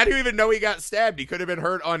I'm like, how do you even know he got stabbed? He could have been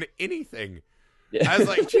hurt on anything. Yeah. I was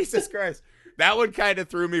like, Jesus Christ. That one kind of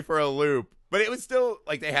threw me for a loop. But it was still,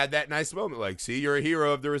 like, they had that nice moment. Like, see, you're a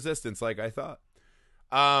hero of the resistance, like I thought.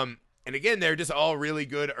 And again, they're just all really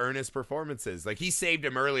good, earnest performances. Like, he saved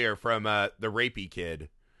him earlier from the rapey kid.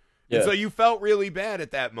 Yeah. And so you felt really bad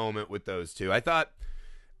at that moment with those two. I thought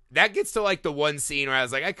that gets to like the one scene where I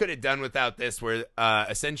was like, I could have done without this, where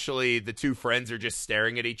essentially the two friends are just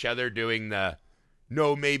staring at each other doing the,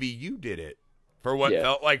 no, maybe you did it, for what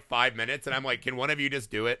felt like 5 minutes. And I'm like, can one of you just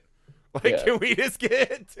do it? Like, can we just get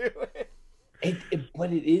into it?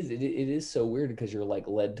 But it is so weird because you're like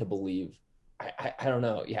led to believe, I don't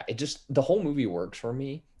know. Yeah. The whole movie works for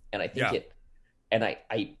me. And I think and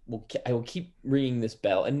I will keep ringing this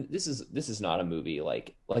bell. And this is not a movie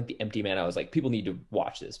like The Empty Man. I was like, people need to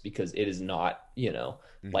watch this because it is not,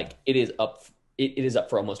 like it is up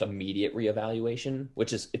for almost immediate reevaluation,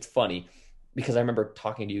 it's funny because I remember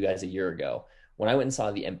talking to you guys a year ago when I went and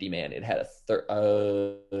saw The Empty Man. It had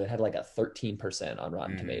like a 13% on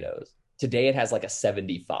Rotten Tomatoes. Today it has like a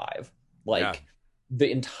 75. The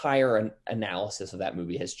entire analysis of that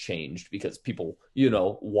movie has changed because people,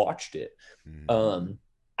 watched it.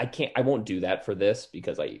 I won't do that for this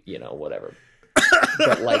because whatever.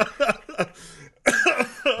 But like,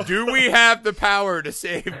 do we have the power to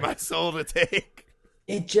save my soul to take?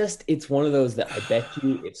 It's one of those that I bet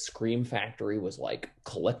you if Scream Factory was like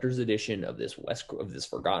collector's edition of this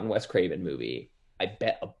forgotten Wes Craven movie, I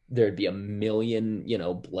bet there'd be a million,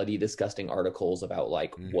 bloody, disgusting articles about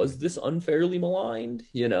like, was this unfairly maligned?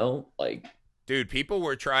 Dude, people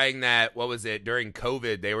were trying that. What was it during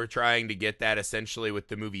COVID? They were trying to get that essentially with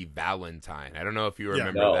the movie Valentine. I don't know if you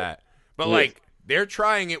remember that, but like they're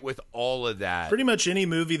trying it with all of that. Pretty much any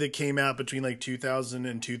movie that came out between like 2000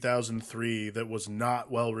 and 2003 that was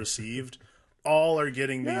not well received, all are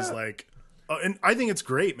getting these like, and I think it's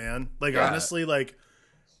great, man. Like honestly, like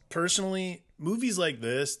personally, movies like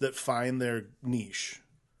this that find their niche,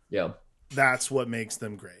 that's what makes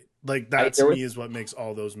them great. Like that to me is what makes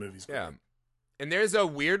all those movies great. Yeah. And there's a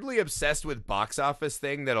weirdly obsessed with box office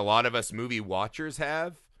thing that a lot of us movie watchers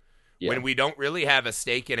have, when we don't really have a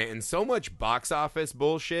stake in it, and so much box office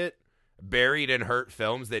bullshit buried in hurt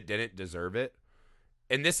films that didn't deserve it.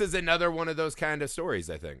 And this is another one of those kind of stories,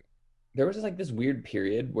 I think. There was like this weird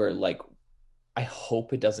period where like, I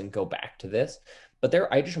hope it doesn't go back to this, but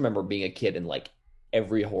I just remember being a kid and like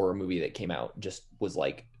every horror movie that came out just was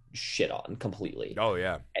like shit on completely. Oh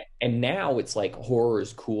yeah. And now it's like horror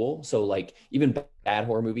is cool. So like even bad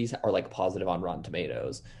horror movies are like positive on Rotten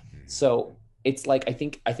Tomatoes. So it's like, I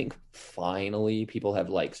think finally people have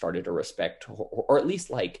like started to respect or at least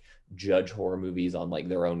like judge horror movies on like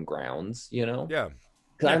their own grounds, you know? Yeah.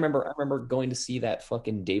 Because I remember going to see that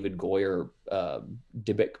fucking David Goyer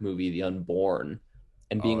Dybbuk movie, The Unborn,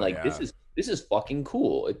 and being this is fucking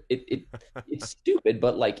cool. It's stupid,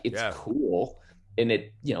 but like it's cool, and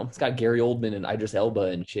it's got Gary Oldman and Idris Elba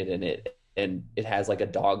and shit in it, and it has like a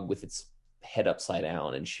dog with its head upside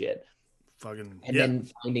down and shit. Then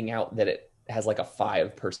finding out that it has like a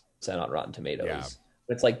 5% on Rotten Tomatoes. Yeah.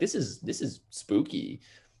 It's like this is spooky.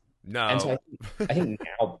 No. And so I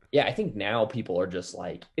think now people are just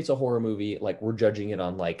like, it's a horror movie. Like we're judging it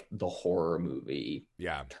on like the horror movie.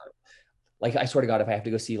 Yeah. Term. Like I swear to God, if I have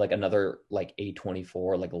to go see like another like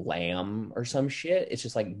A24, like Lamb or some shit, it's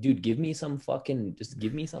just like, dude, give me some fucking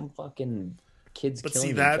kids. But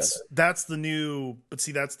see, that's the new.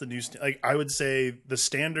 Like I would say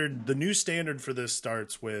the new standard for this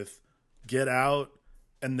starts with Get Out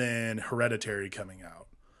and then Hereditary coming out.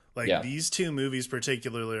 Like these two movies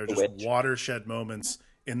particularly are just watershed moments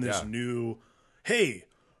in this new, hey,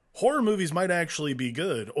 horror movies might actually be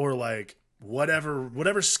good, or like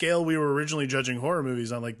whatever scale we were originally judging horror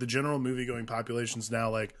movies on, like the general movie going population's now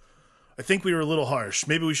like, I think we were a little harsh.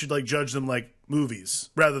 Maybe we should like judge them like movies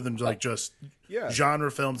rather than like just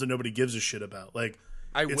genre films that nobody gives a shit about. Like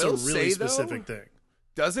it's a really specific thing.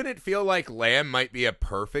 Doesn't it feel like Lamb might be a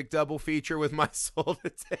perfect double feature with My Soul to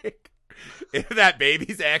Take? If that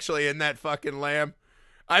baby's actually in that fucking Lamb,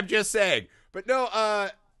 I'm just saying. But no,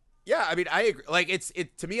 I mean, I agree. Like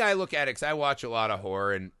to me, I look at it because I watch a lot of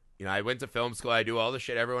horror, and I went to film school. I do all the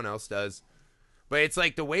shit everyone else does. But it's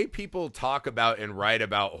like the way people talk about and write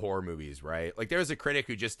about horror movies, right? Like there's a critic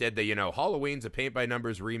who just did the Halloween's a paint by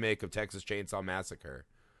numbers remake of Texas Chainsaw Massacre,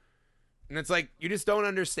 and it's like you just don't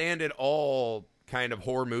understand it all. Kind of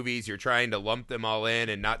horror movies, you're trying to lump them all in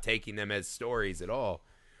and not taking them as stories at all.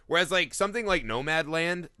 Whereas like something like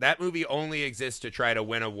Nomadland, that movie only exists to try to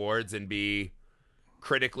win awards and be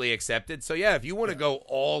critically accepted. So yeah, if you want to go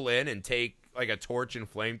all in and take like a torch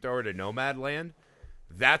and flamethrower to Nomadland,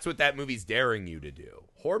 that's what that movie's daring you to do.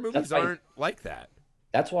 Horror movies aren't like that.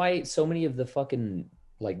 That's why so many of the fucking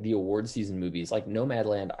like the award season movies, like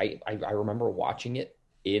Nomadland, I remember watching it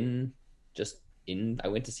I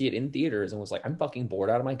went to see it in theaters and was like, I'm fucking bored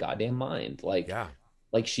out of my goddamn mind. Like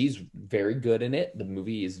she's very good in it. The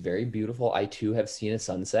movie is very beautiful. I too have seen a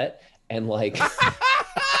sunset, and like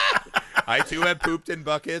I too have pooped in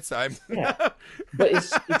buckets. But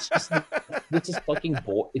it's just fucking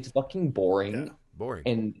it's fucking boring. Yeah, boring.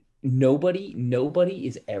 And nobody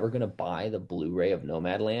is ever gonna buy the Blu-ray of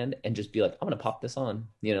Nomadland and just be like, I'm gonna pop this on.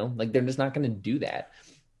 Like they're just not gonna do that.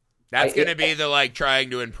 That's going to be the, like,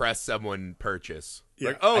 trying to impress someone purchase.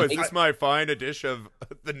 Yeah. Like, is this my fine edition of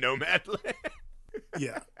the Nomadland?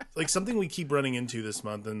 Yeah. Like, something we keep running into this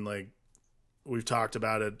month, and, like, we've talked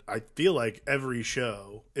about it, I feel like every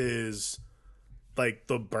show is, like,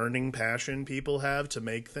 the burning passion people have to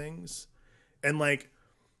make things. And, like,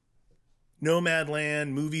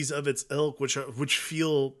 Nomadland, movies of its ilk, which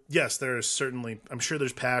feel, yes, there is certainly, I'm sure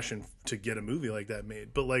there's passion to get a movie like that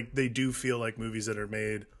made, but, like, they do feel like movies that are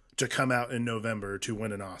made to come out in November to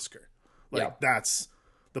win an Oscar. Like that's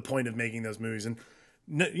the point of making those movies. And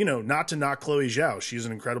not to knock Chloe Zhao, she's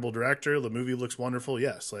an incredible director. The movie looks wonderful.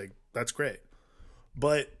 Yes, like that's great.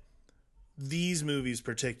 But these movies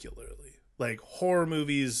particularly, like horror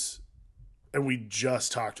movies, and we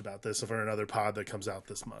just talked about this for another pod that comes out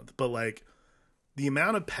this month, but like the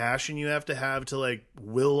amount of passion you have to like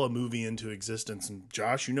will a movie into existence, and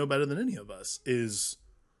Josh, you know better than any of us, is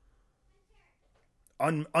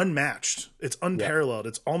unmatched. It's unparalleled.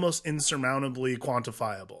 It's almost insurmountably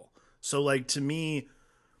quantifiable. So like to me,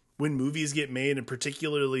 when movies get made, and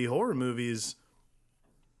particularly horror movies,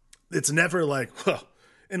 it's never like, well,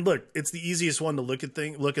 and look, it's the easiest one to look at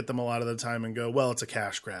them a lot of the time and go, well, it's a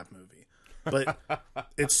cash grab movie. But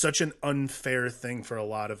it's such an unfair thing for a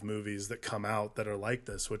lot of movies that come out that are like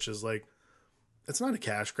this, which is like, it's not a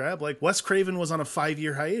cash grab. Like Wes Craven was on a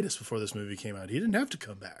 5-year hiatus before this movie came out. He didn't have to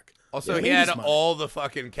come back. Also, he had all the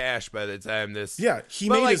fucking cash by the time this. Yeah, he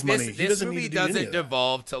made his money. This movie doesn't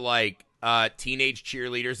devolve to like teenage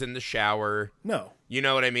cheerleaders in the shower. No. You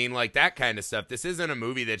know what I mean? Like that kind of stuff. This isn't a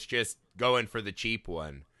movie that's just going for the cheap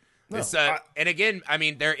one. No, This, and again, I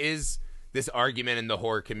mean, there is this argument in the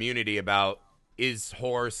horror community about, is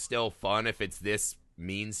horror still fun if it's this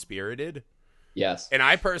mean-spirited? Yes. And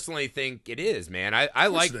I personally think it is, man. I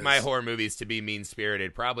like my horror movies to be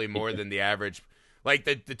mean-spirited, probably more than the average. Like,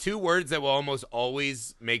 the two words that will almost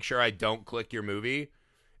always make sure I don't click your movie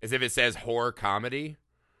is if it says horror comedy.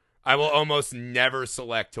 I will almost never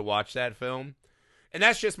select to watch that film. And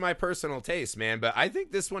that's just my personal taste, man. But I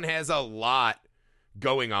think this one has a lot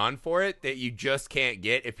going on for it that you just can't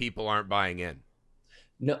get if people aren't buying in.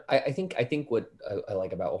 No, I think what I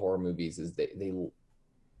like about horror movies is they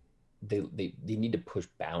need to push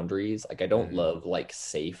boundaries. Like I don't love like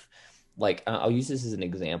safe. Like I'll use this as an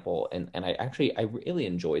example, and I really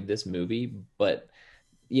enjoyed this movie, but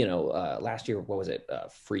you know, last year, what was it,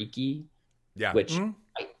 Freaky? Yeah, which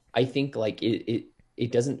I think like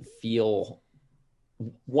it doesn't feel.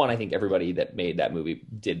 One, I think everybody that made that movie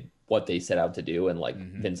did what they set out to do, and like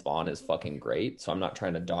Vince Vaughn is fucking great. So I'm not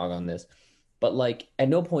trying to dog on this, but like at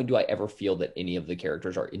no point do I ever feel that any of the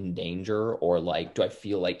characters are in danger, or like do I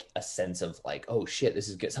feel like a sense of like, oh shit, this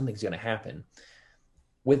is good, something's gonna happen.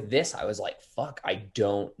 With this, I was like, fuck, I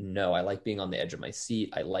don't know. I like being on the edge of my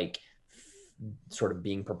seat. I like sort of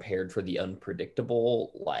being prepared for the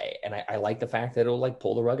unpredictable, like, and I like the fact that it'll like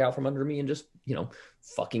pull the rug out from under me and just, you know,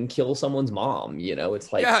 fucking kill someone's mom. You know,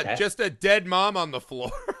 it's like, yeah, just a dead mom on the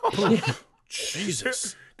floor.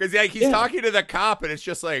 Jesus. Because like he's talking to the cop, and it's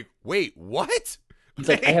just like, wait, what? It's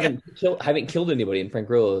like, I haven't killed anybody. And Frank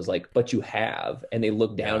Grillo is like, but you have. And they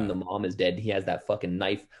look down and the mom is dead. He has that fucking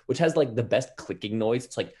knife, which has like the best clicking noise.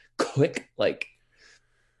 It's like click, like.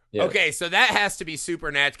 Yeah. Okay, so that has to be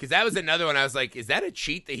Supernatural, because that was another one. I was like, is that a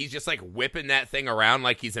cheat that he's just like whipping that thing around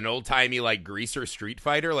like he's an old-timey like greaser street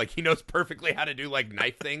fighter? Like he knows perfectly how to do like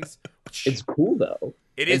knife things. It's cool though.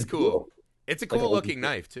 It's cool. It's a cool looking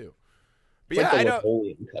knife too. But it's yeah, like I don't.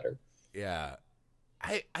 Napoleon cutter. Yeah,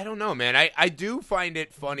 I don't know, man. I do find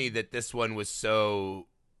it funny that this one was so.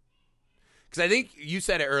 Because I think you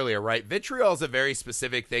said it earlier, right? Vitriol is a very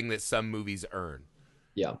specific thing that some movies earn.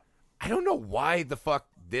 Yeah. I don't know why the fuck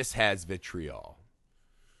this has vitriol.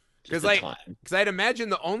 Because I'd imagine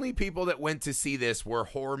the only people that went to see this were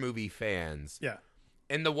horror movie fans. Yeah.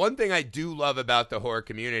 And the one thing I do love about the horror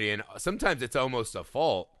community, and sometimes it's almost a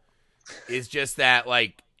fault, is just that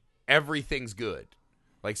like everything's good.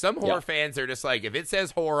 Like some horror fans are just like, if it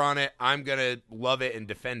says horror on it, I'm gonna love it and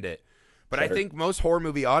defend it. But I think most horror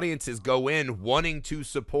movie audiences go in wanting to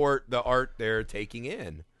support the art they're taking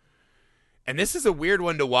in. And this is a weird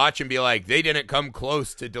one to watch and be like, they didn't come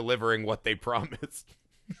close to delivering what they promised.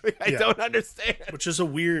 I don't understand. Which is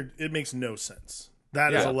it makes no sense.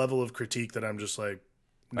 That is a level of critique that I'm just like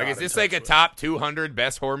is this like a top 200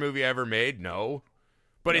 best horror movie ever made? No.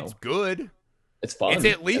 But it's good. It's fun. It's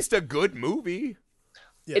at least a good movie.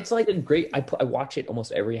 Yeah. It's like a great, I watch it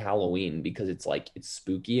almost every Halloween because it's like, it's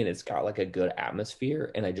spooky and it's got like a good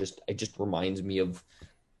atmosphere. And it just reminds me of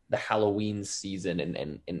the Halloween season.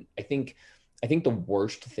 And I think the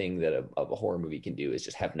worst thing that a horror movie can do is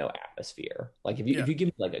just have no atmosphere. Like if you give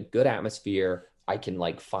me like a good atmosphere, I can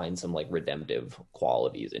like find some like redemptive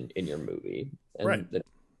qualities in your movie. And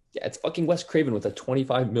it's fucking Wes Craven with a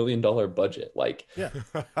 $25 million budget. Like,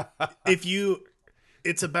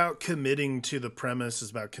 it's about committing to the premise,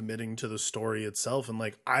 it's about committing to the story itself. And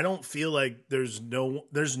like, I don't feel like there's no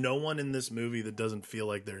one in this movie that doesn't feel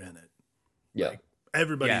like they're in it. Yeah. Like,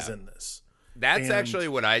 everybody's in this. That's actually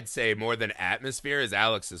what I'd say more than atmosphere is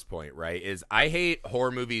Alex's point, right? Is I hate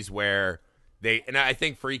horror movies where and I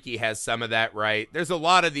think Freaky has some of that, right? There's a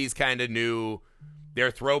lot of these kind of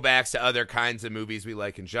they're throwbacks to other kinds of movies we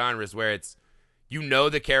like in genres where it's,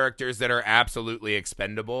 the characters that are absolutely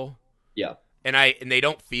expendable. Yeah. And they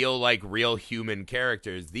don't feel like real human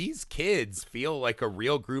characters. These kids feel like a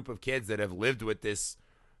real group of kids that have lived with this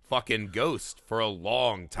fucking ghost for a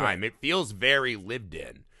long time. Right. It feels very lived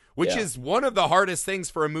in. Which is one of the hardest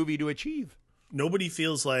things for a movie to achieve. Nobody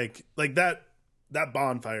feels like that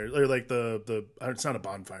bonfire, or like the it's not a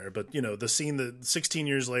bonfire, but the scene that 16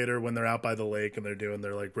 years later when they're out by the lake and they're doing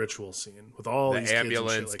their like ritual scene with all these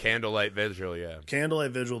ambulance, kids like candlelight vigil,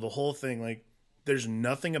 candlelight vigil, the whole thing. Like, there's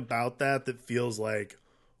nothing about that feels like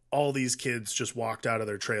all these kids just walked out of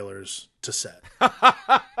their trailers to set.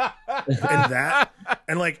 and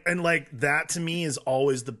that to me is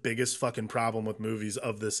always the biggest fucking problem with movies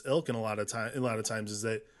of this ilk. And a lot of times is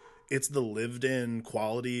that it's the lived in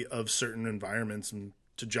quality of certain environments. And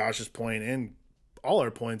to Josh's point and all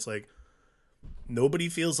our points, like, nobody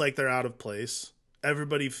feels like they're out of place.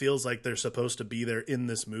 everybody feels like they're supposed to be there in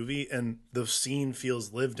this movie, and the scene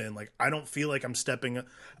feels lived in. Like, I don't feel like I'm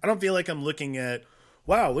looking at,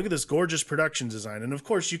 wow, look at this gorgeous production design. And of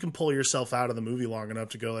course you can pull yourself out of the movie long enough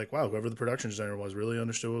to go like, wow, whoever the production designer was really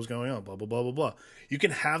understood what was going on, blah, blah, blah, blah, blah. You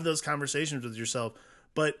can have those conversations with yourself,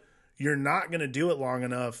 but you're not going to do it long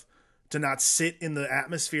enough to not sit in the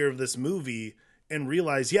atmosphere of this movie and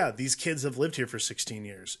realize, yeah, these kids have lived here for 16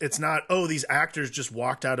 years. It's not, oh, these actors just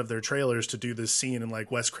walked out of their trailers to do this scene and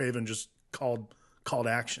like Wes Craven just called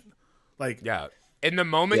action. Like, yeah. In the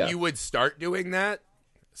moment you would start doing that,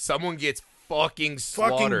 someone gets fucking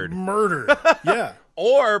slaughtered. Murdered. Yeah.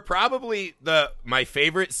 Or probably my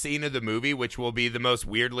favorite scene of the movie, which will be the most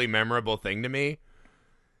weirdly memorable thing to me.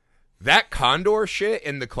 That condor shit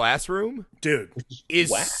in the classroom, dude,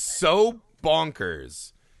 is so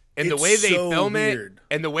bonkers. And the way they film it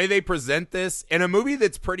and the way they present this in a movie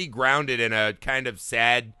that's pretty grounded in a kind of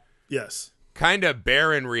sad, kind of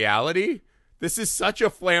barren reality. This is such a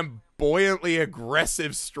flamboyantly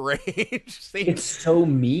aggressive, strange scene. It's so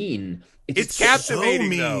mean. It's captivating, so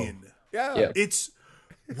mean. Though. Yeah. It's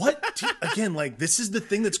what again, like, this is the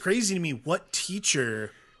thing that's crazy to me. What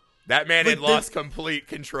teacher? That man had lost complete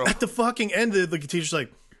control. At the fucking end, the teacher's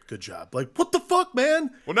like, good job. Like, what the fuck,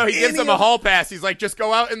 man? Well, no, he gives him a hall pass. He's like, just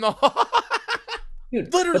go out in the hall.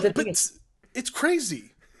 Dude, literally, but it's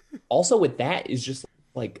crazy. Also, with that is just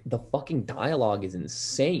like the fucking dialogue is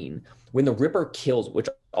insane. When the Ripper kills, which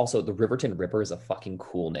also the Riverton Ripper is a fucking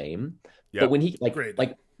cool name. Yep. But when he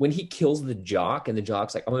when he kills the jock and the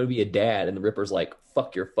jock's like, I'm going to be a dad. And the Ripper's like,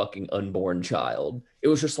 fuck your fucking unborn child. It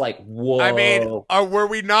was just like, whoa. I mean, were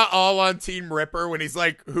we not all on Team Ripper when he's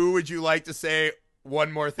like, who would you like to say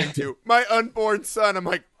one more thing to? My unborn son. I'm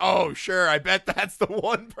like, oh, sure. I bet that's the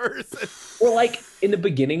one person. Or like in the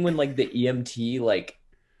beginning when like the EMT like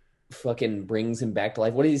fucking brings him back to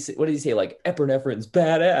life. What did he say? Like, Ephron's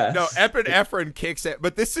badass. No, Ephron kicks it.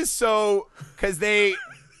 But this is so, because the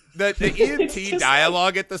EMT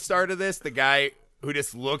dialogue at the start of this, the guy who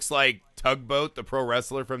just looks like Tugboat, the pro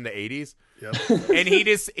wrestler from the 80s. Yep. And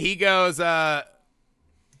he goes, oh,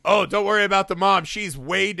 don't worry about the mom. She's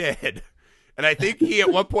way dead. And I think he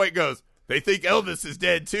at one point goes, they think Elvis is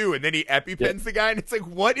dead too. And then he EpiPens the guy. And it's like,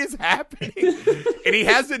 what is happening? And he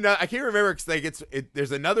has another, I can't remember, because like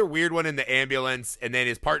there's another weird one in the ambulance. And then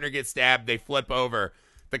his partner gets stabbed. They flip over.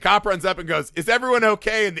 The cop runs up and goes, is everyone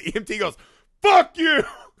okay? And the EMT goes, fuck you.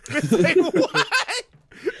 It's like, what?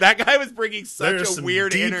 That guy was bringing such a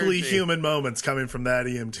weird deeply energy. Human moments coming from that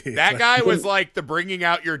EMT. That guy was like the bringing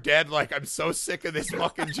out your dead, like, I'm so sick of this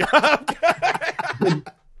fucking job.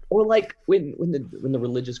 Or like when the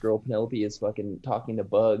religious girl Penelope is fucking talking to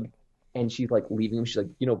Bug and she's like leaving him, she's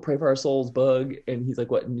like, pray for our souls, Bug. And he's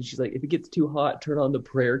like, what? And she's like, if it gets too hot, turn on the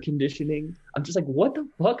prayer conditioning. I'm just like, what the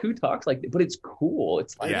fuck? Who talks like that? But it's cool.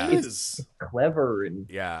 It's like, it's clever. And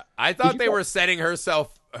yeah, I thought they were setting her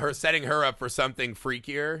up for something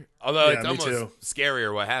freakier. Although it's almost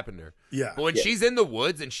scarier what happened to her. Yeah. But when she's in the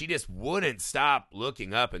woods and she just wouldn't stop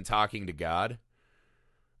looking up and talking to God,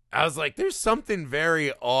 I was like, there's something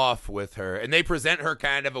very off with her. And they present her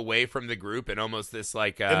kind of away from the group and almost this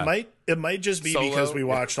like it might just be solo. Because we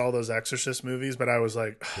watched all those Exorcist movies, but I was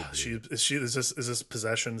like, is this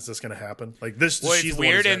possession? Is this going to happen? Like this? Well, she's it's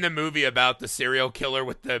weird in the movie about the serial killer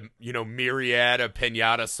with the myriad of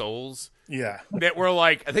pinata souls. Yeah, that were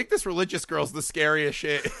like, I think this religious girl's the scariest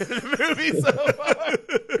shit in the movie so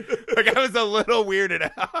far. Like, I was a little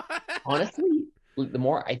weirded out. Honestly, the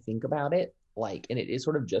more I think about it, like, and it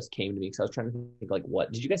sort of just came to me because I was trying to think, like,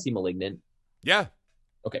 what did you guys see Malignant? Yeah.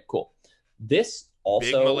 Okay, cool. This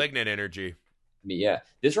also big Malignant energy. Yeah,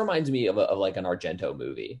 this reminds me of like an Argento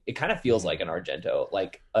movie. It kind of feels like an Argento,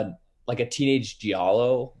 like a teenage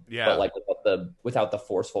Giallo, but like without the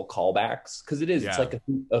forceful callbacks, because it is. Yeah. It's like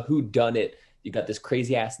a whodunit. You got this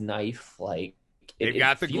crazy ass knife, like you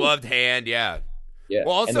got the gloved hand. Yeah. Well,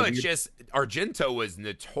 also it's just Argento was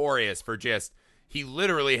notorious for just. He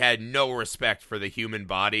literally had no respect for the human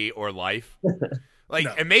body or life. Like,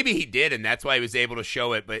 no. And maybe he did, and that's why he was able to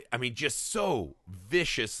show it. But, I mean, just so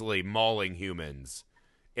viciously mauling humans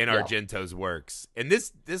in Argento's works. And this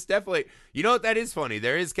definitely, you know what, that is funny.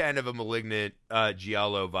 There is kind of a Malignant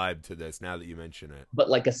Giallo vibe to this now that you mention it. But,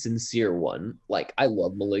 like, a sincere one. Like, I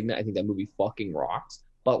love Malignant. I think that movie fucking rocks.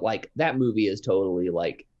 But, like, that movie is totally,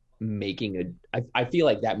 like, I feel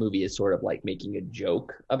like that movie is sort of like making a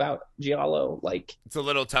joke about Giallo. Like, it's a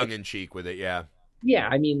little tongue in cheek with it. Yeah. Yeah.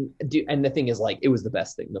 I mean, and the thing is, like, it was the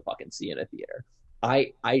best thing to fucking see in a theater.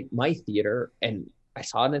 My theater, and I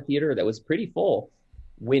saw it in a theater that was pretty full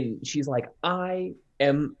when she's like, I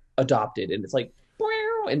am adopted. And it's like,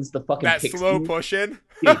 and it's the fucking that slow pushing.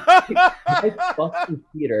 Dude, my fucking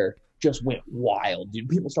theater just went wild, dude.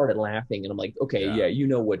 People started laughing, and I'm like, okay, yeah, you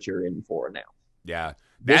know what you're in for now. Yeah.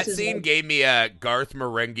 That scene gave me Garth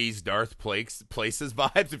Marenghi's Darth Places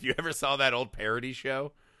vibes. If you ever saw that old parody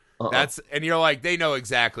show, and you're like, they know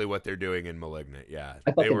exactly what they're doing in *Malignant*. Yeah,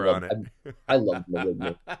 they were on it. I love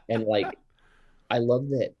 *Malignant*, and like, I love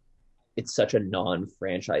that it's such a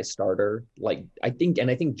non-franchise starter. Like, I think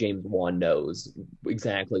James Wan knows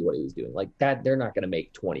exactly what he was doing. Like that, they're not going to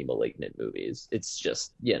make 20 *Malignant* movies. It's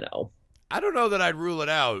just, I don't know that I'd rule it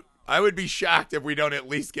out. I would be shocked if we don't at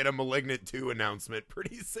least get a *Malignant 2 announcement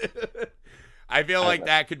pretty soon. I feel like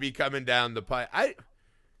that could be coming down the pipe.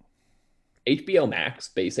 HBO Max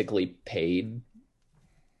basically paid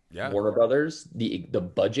Warner Brothers the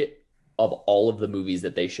budget of all of the movies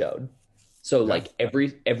that they showed. So like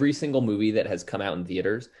every single movie that has come out in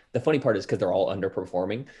theaters, the funny part is because they're all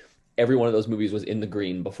underperforming, every one of those movies was in the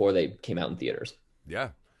green before they came out in theaters. Yeah.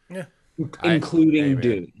 Including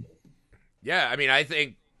Dune. Yeah, I mean, I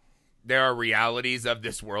think there are realities of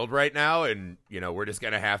this world right now, and we're just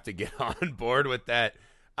gonna have to get on board with that.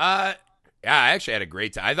 Yeah, I actually had a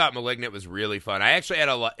great time. I thought *Malignant* was really fun. I actually had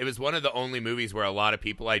it was one of the only movies where a lot of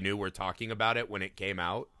people I knew were talking about it when it came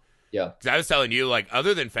out. Yeah, because I was telling you, like,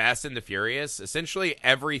 other than Fast and the Furious, essentially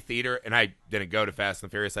every theater, and I didn't go to Fast and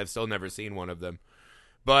the Furious. I've still never seen one of them,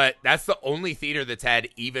 but that's the only theater that's had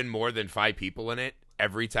even more than 5 people in it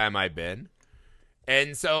every time I've been.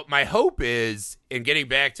 And so my hope is, in getting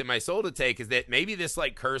back to my soul to take, is that maybe this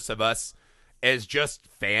like curse of us as just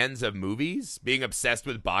fans of movies being obsessed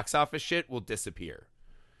with box office shit will disappear.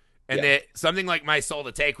 And that something like My Soul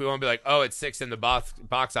to Take, we won't be like, oh, it's 6 in the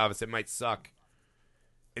box office, it might suck.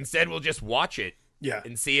 Instead, we'll just watch it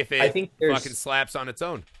and see if it fucking slaps on its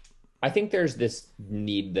own. I think there's this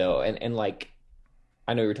need, though, and like,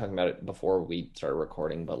 I know you were talking about it before we started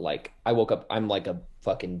recording, but like, I woke up, I'm like a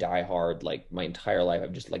fucking diehard, like my entire life,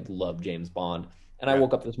 I've just like loved James Bond. And I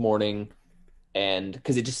woke up this morning, and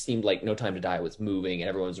because it just seemed like No Time to Die was moving and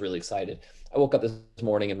everyone was really excited. I woke up this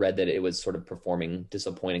morning and read that it was sort of performing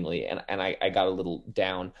disappointingly, and I got a little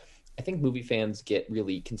down. I think movie fans get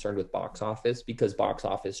really concerned with box office because box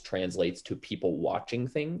office translates to people watching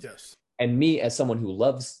things. Yes. And me, as someone who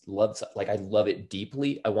loves, like, I love it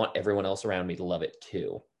deeply, I want everyone else around me to love it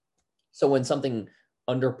too. So when something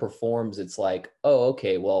underperforms, it's like, oh,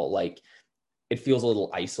 okay, well, like, it feels a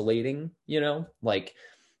little isolating, like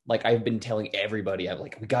I've been telling everybody, I'm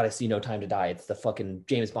like, we got to see No Time to Die. It's the fucking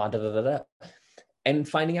James Bond, and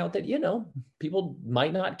finding out that, people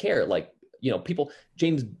might not care. Like, people,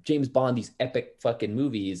 James Bond, these epic fucking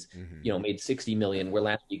movies, made 60 million. Where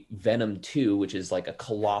last week Venom 2, which is like a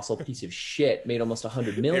colossal piece of shit, made almost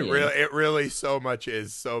 100 million. It really so much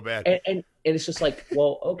is so bad. And it's just like,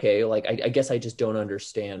 well, okay, like I guess I just don't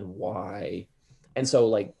understand why. And so,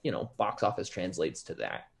 like, box office translates to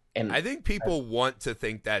that. And I think people want to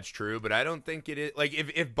think that's true, but I don't think it is. Like,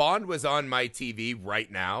 if Bond was on my TV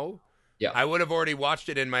right now, I would have already watched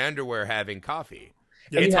it in my underwear having coffee.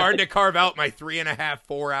 It's hard to carve out my 3.5,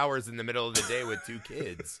 4 hours in the middle of the day with 2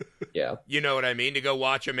 kids. Yeah. You know what I mean? To go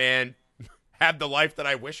watch a man have the life that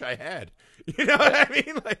I wish I had. You know what I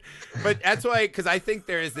mean? Like, but that's why, because I think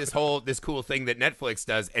there is this cool thing that Netflix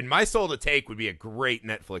does, and My Soul to Take would be a great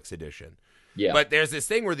Netflix edition. Yeah. But there's this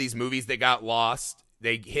thing where these movies that got lost,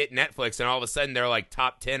 they hit Netflix, and all of a sudden they're like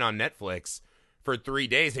top 10 on Netflix for 3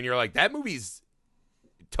 days, and you're like, that movie's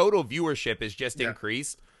total viewership is just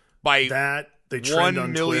increased by that. They trend 1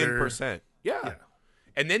 on million Twitter. %. Yeah.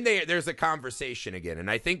 And then there's a conversation again. And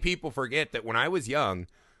I think people forget that when I was young,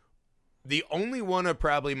 the only one of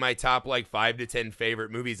probably my top like 5 to 10 favorite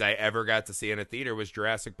movies I ever got to see in a theater was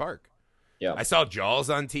Jurassic Park. Yeah. I saw Jaws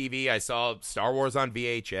on TV. I saw Star Wars on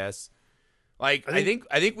VHS. Like, I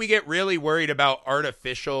think we get really worried about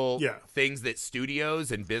artificial things that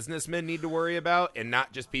studios and businessmen need to worry about, and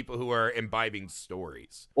not just people who are imbibing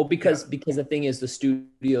stories. Well, because the thing is, the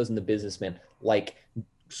studios and the businessmen, like,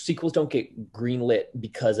 sequels don't get greenlit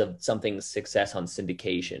because of something's success on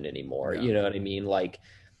syndication anymore. Yeah. You know what I mean? Like,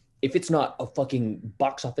 if it's not a fucking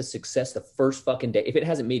box office success the first fucking day, if it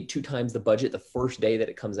hasn't made 2 times the budget the first day that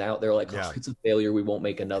it comes out, they're like, oh, it's a failure, we won't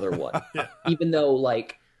make another one. Even though,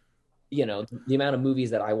 like, the amount of movies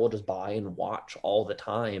that I will just buy and watch all the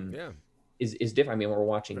time is different. I mean, we're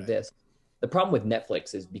watching this. The problem with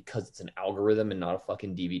Netflix is because it's an algorithm and not a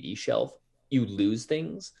fucking DVD shelf, you lose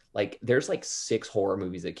things. Like, there's like 6 horror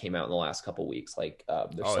movies that came out in the last couple weeks. Like,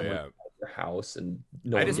 there's someone at your house, and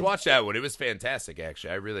I just watched that one. It was fantastic,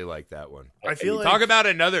 actually. I really liked that one. I feel like talk about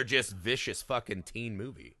another just vicious fucking teen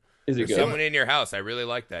movie. Is it good? Someone in your house. I really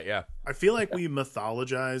like that. Yeah. I feel like we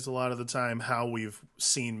mythologize a lot of the time how we've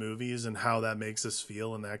seen movies and how that makes us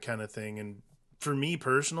feel and that kind of thing. And for me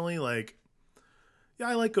personally, like, yeah,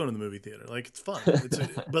 I like going to the movie theater. Like, it's fun.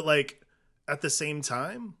 But like at the same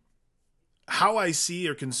time, how I see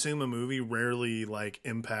or consume a movie rarely like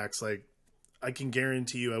impacts. Like, I can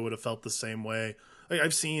guarantee you, I would have felt the same way. Like,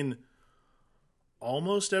 I've seen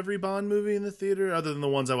almost every Bond movie in the theater, other than the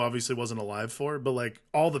ones I obviously wasn't alive for. But like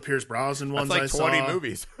all the Pierce Brosnan ones, That's like I 20 saw.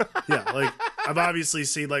 movies. Yeah, like I've obviously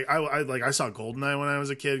seen like I saw Goldeneye when I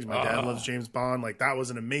was a kid because my dad loves James Bond. Like that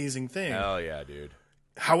was an amazing thing. Hell yeah, dude.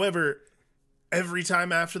 However, every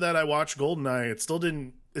time after that I watched Goldeneye,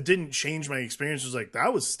 it didn't change my experience. It was like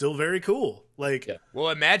that was still very cool. Like,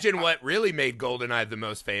 well, imagine what really made GoldenEye the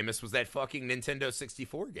most famous was that fucking Nintendo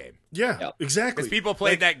 64 game. Yeah, exactly. Because people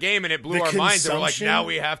played that game and it blew our minds. And we're like, now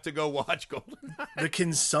we have to go watch GoldenEye. The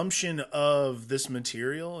consumption of this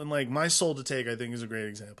material and like My Soul to Take, I think, is a great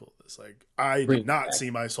example of this. Like, I did not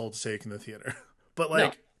see My Soul to Take in the theater, but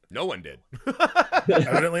like, no one did.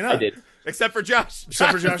 Evidently not. I did. Except for Josh.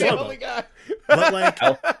 Except for Josh the Lobo. only guy. But like,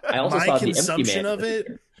 I also my saw consumption the of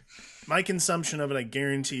it. My consumption of it, I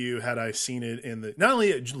guarantee you, had I seen it in the not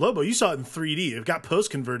only Lobo, you saw it in 3D. It got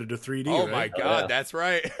post converted to 3D. Oh right? my god, that's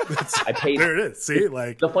right. I paid. There it is. See,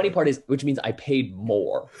 like the funny part is, which means I paid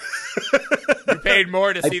more. You paid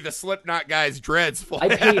more to see the Slipknot guy's dreads fly.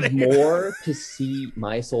 I paid more to see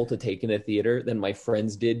My Soul to Take in a theater than my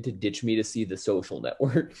friends did to ditch me to see The Social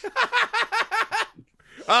Network.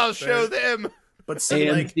 I'll show them. But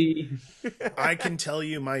see, like, AMC. I can tell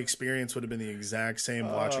you my experience would have been the exact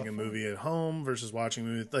same watching a movie at home versus watching a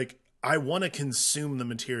movie. Like, I want to consume the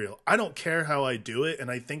material. I don't care how I do it. And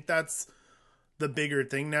I think that's the bigger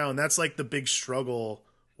thing now. And that's like the big struggle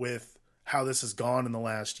with how this has gone in the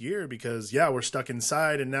last year because, yeah, we're stuck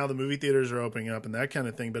inside and now the movie theaters are opening up and that kind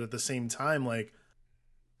of thing. But at the same time, like,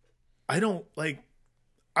 I don't like,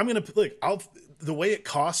 I'm going to like, the way it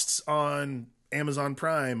costs on Amazon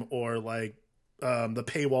Prime or like, the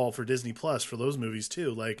paywall for Disney Plus for those movies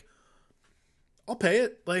too. Like, I'll pay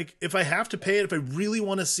it. Like, if I have to pay it, if I really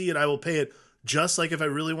want to see it, I will pay it. Just like if I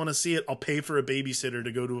really want to see it, I'll pay for a babysitter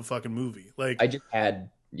to go to a fucking movie. Like, I just had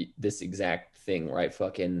this exact thing where I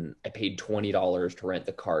paid $20 to rent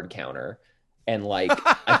the card counter, and like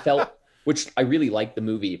I felt, which I really liked the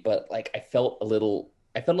movie, but like I felt a little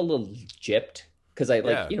gypped because I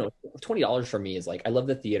like $20 for me is like I love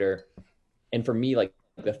the theater, and for me like.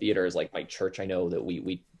 The theater is like my church. I know that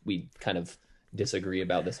we kind of disagree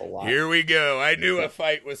about this a lot. Here we go. I knew a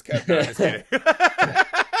fight was coming. Just kidding.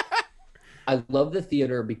 I love the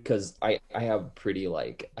theater because I have pretty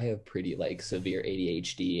severe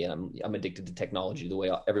ADHD and I'm addicted to technology the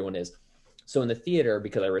way everyone is. So in the theater,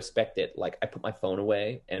 because I respect it, like I put my phone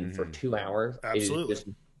away and for 2 hours,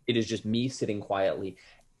 it is just me sitting quietly.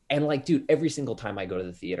 And like, dude, every single time I go to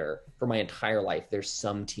the theater for my entire life, there's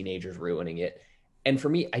some teenagers ruining it. And for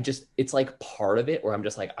me, it's like part of it where I'm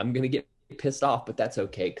just like, I'm going to get pissed off, but that's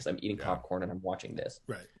okay because I'm eating popcorn and I'm watching this.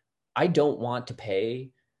 Right. I don't want to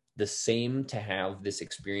pay the same to have this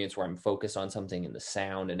experience where I'm focused on something and the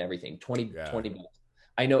sound and everything. 20 bucks.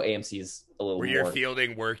 I know AMC is a little more. Where you're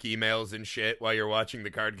fielding work emails and shit while you're watching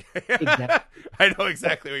the card game. Exactly. I know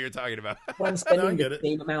exactly what you're talking about. But I'm spending the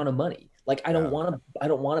same amount of money. Like I don't want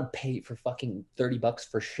to pay for fucking $30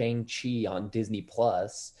 for Shang-Chi on Disney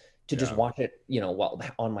Plus. To just watch it, while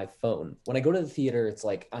on my phone. When I go to the theater, it's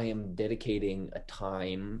like I am dedicating a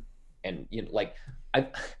time, and like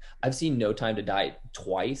I've seen No Time to Die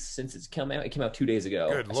twice since it's come out. It came out 2 days ago.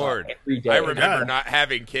 Good Lord! Every day. I remember not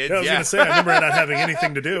having kids. I was gonna say I remember not having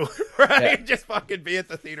anything to do. Right? Just fucking be at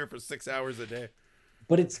the theater for 6 hours a day.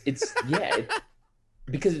 But it's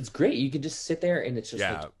because it's great. You can just sit there and it's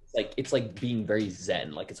just it's like being very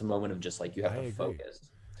zen. Like it's a moment of just like you have to focus.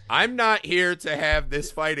 I'm not here to have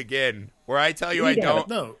this fight again where I tell you I don't.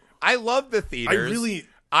 No. I love the theaters.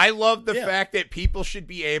 I love the fact that people should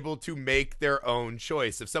be able to make their own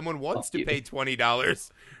choice. If someone wants to pay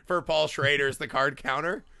 $20 for Paul Schrader's The Card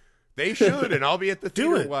Counter, they should, and I'll be at the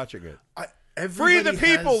theater watching it. Free the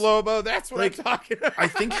people, Lobo. That's what I'm talking about. I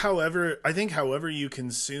think however you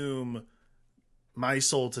consume My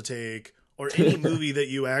Soul to Take or any movie that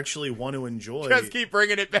you actually want to enjoy. Just keep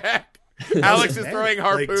bringing it back. Alex is throwing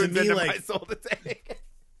harpoons into My Soul to Take.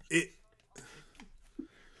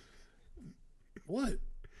 What?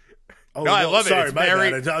 Oh, no, I love sorry, it. My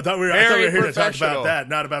bad. I thought we were here to talk about that,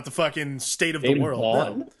 not about the fucking state of the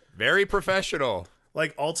world. No. Very professional.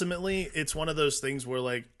 Like, ultimately, it's one of those things where,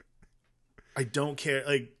 like, I don't care.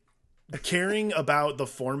 Like, caring about the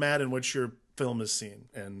format in which your film is seen,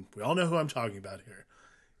 and we all know who I'm talking about here,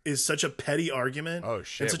 is such a petty argument. Oh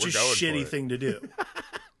shit! It's such a shitty thing to do.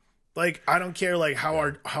 Like, I don't care like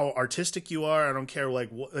how artistic you are. I don't care like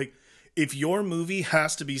what, like if your movie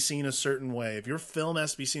has to be seen a certain way, if your film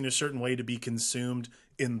has to be seen a certain way to be consumed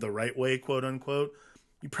in the right way, quote unquote,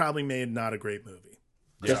 you probably made not a great movie.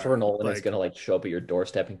 Christopher Nolan is gonna like show up at your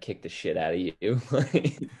doorstep and kick the shit out of you.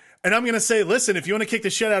 And I'm gonna say, listen, if you want to kick the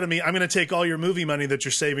shit out of me, I'm gonna take all your movie money that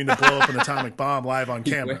you're saving to blow up an atomic bomb live on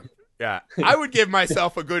camera. Yeah, I would give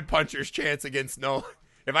myself a good puncher's chance against Nolan.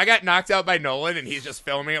 If I got knocked out by Nolan and he's just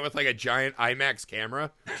filming it with like a giant IMAX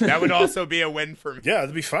camera, that would also be a win for me. Yeah,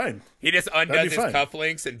 that'd be fine. He just undoes his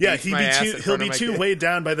cufflinks and beats my ass he'll be too weighed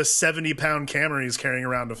down by the 70-pound camera he's carrying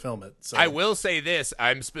around to film it. So. I will say this.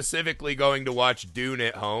 I'm specifically going to watch Dune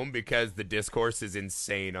at home because the discourse is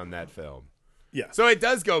insane on that film. Yeah. So it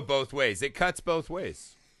does go both ways. It cuts both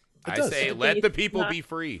ways. I say let the people be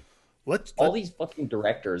free. All these fucking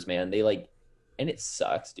directors, man, they like... And it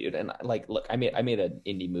sucks, dude. And like, look, I made an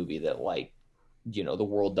indie movie that like, you know, the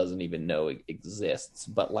world doesn't even know it exists.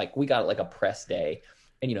 But like, we got like a press day,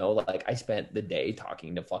 and you know, like I spent the day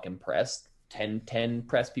talking to fucking press, 10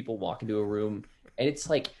 press people walk into a room, and it's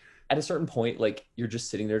like at a certain point, like you're just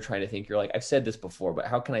sitting there trying to think. You're like, I've said this before, but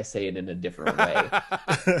how can I say it in a different way?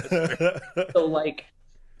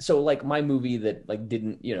 So like my movie that like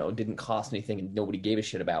didn't cost anything and nobody gave a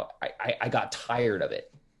shit about. I got tired of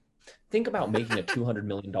it. Think about making a $200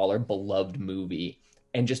 million beloved movie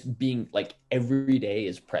and just being like every day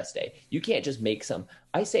is press day. You can't just make some,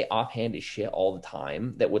 I say offhanded shit all the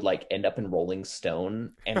time that would like end up in Rolling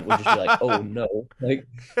Stone and would just be like, oh no. Like,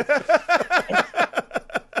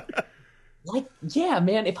 yeah,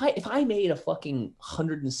 man, if I made a fucking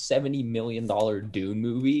 $170 million Dune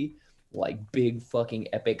movie, like big fucking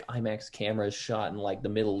epic IMAX cameras shot in like the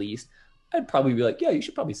Middle East, I'd probably be like, yeah, you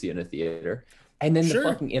should probably see it in a theater. And then the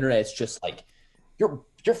fucking internet's just like,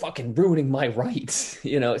 you're fucking ruining my rights.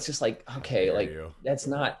 You know, it's just like, okay, like that's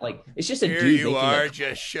not like, it's just a Here dude. You are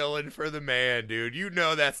just shilling for the man, dude. You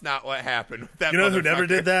know that's not what happened with that. You know who never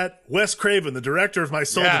did that? Wes Craven, the director of My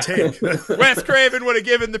Soul to Take. Wes Craven would have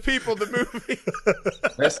given the people the movie.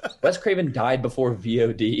 Wes Craven died before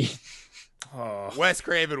VOD. Oh. Wes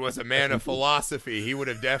Craven was a man of philosophy. He would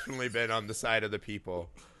have definitely been on the side of the people.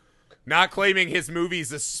 Not claiming his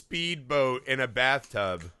movie's a speedboat in a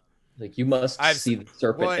bathtub. Like, you must see the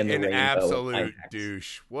serpent in the rainbow. What an absolute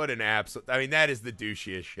douche. What an absolute... I mean, that is the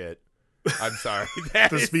douchiest shit. I'm sorry.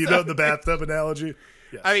 The speedboat in the bathtub analogy?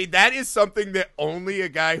 Yes. I mean, that is something that only a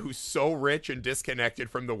guy who's so rich and disconnected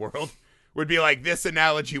from the world would be like, this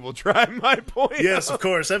analogy will drive my point. Yes, of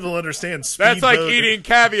course. Everyone understands speedboat. That's like eating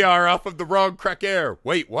caviar off of the wrong cracker.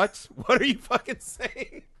 Wait, what? What are you fucking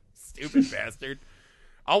saying? Stupid bastard.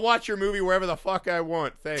 I'll watch your movie wherever the fuck I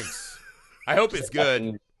want. Thanks. I hope it's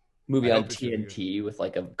good. Movie on TNT with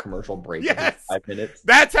like a commercial break every 5 minutes.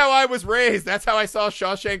 That's how I was raised. That's how I saw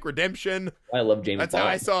Shawshank Redemption. I love James Bond. That's how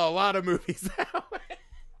I saw a lot of movies that way.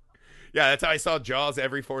 Yeah, that's how I saw Jaws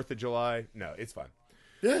every 4th of July. No, it's fun.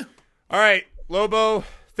 Yeah. All right, Lobo,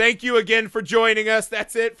 thank you again for joining us.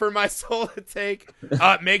 That's it for My Soul to Take.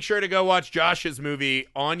 Make sure to go watch Josh's movie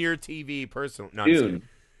on your TV personally. No, Dune.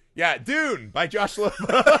 Yeah, Dune by Josh Lobo.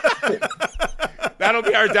 That'll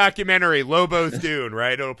be our documentary, Lobo's Dune,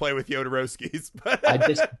 right? It'll play with Jodorowsky's. I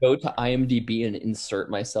just go to IMDb and insert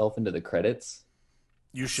myself into the credits.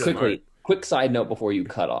 You should. Quick side note before you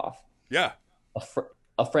cut off. Yeah.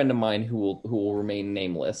 A friend of mine who will remain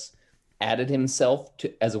nameless added himself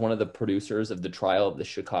as one of the producers of the trial of the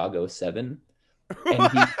Chicago 7,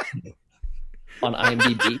 and he on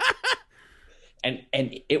IMDb. And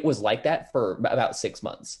it was like that for about 6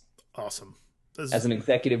 months. Awesome. As an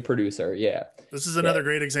executive producer, yeah. This is another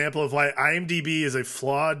great example of why IMDb is a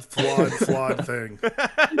flawed thing.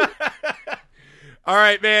 All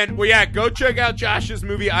right, man. Well, yeah, go check out Josh's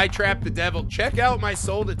movie, I Trapped the Devil. Check out My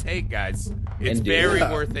Soul to Take, guys. It's very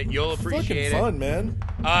worth it. You'll appreciate it. Fun, man.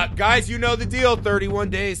 Guys, you know the deal. 31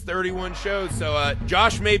 days, 31 shows. So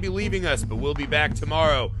Josh may be leaving us, but we'll be back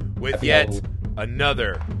tomorrow with yet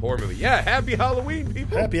another horror movie. Yeah, happy Halloween,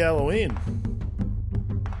 people. Happy Halloween.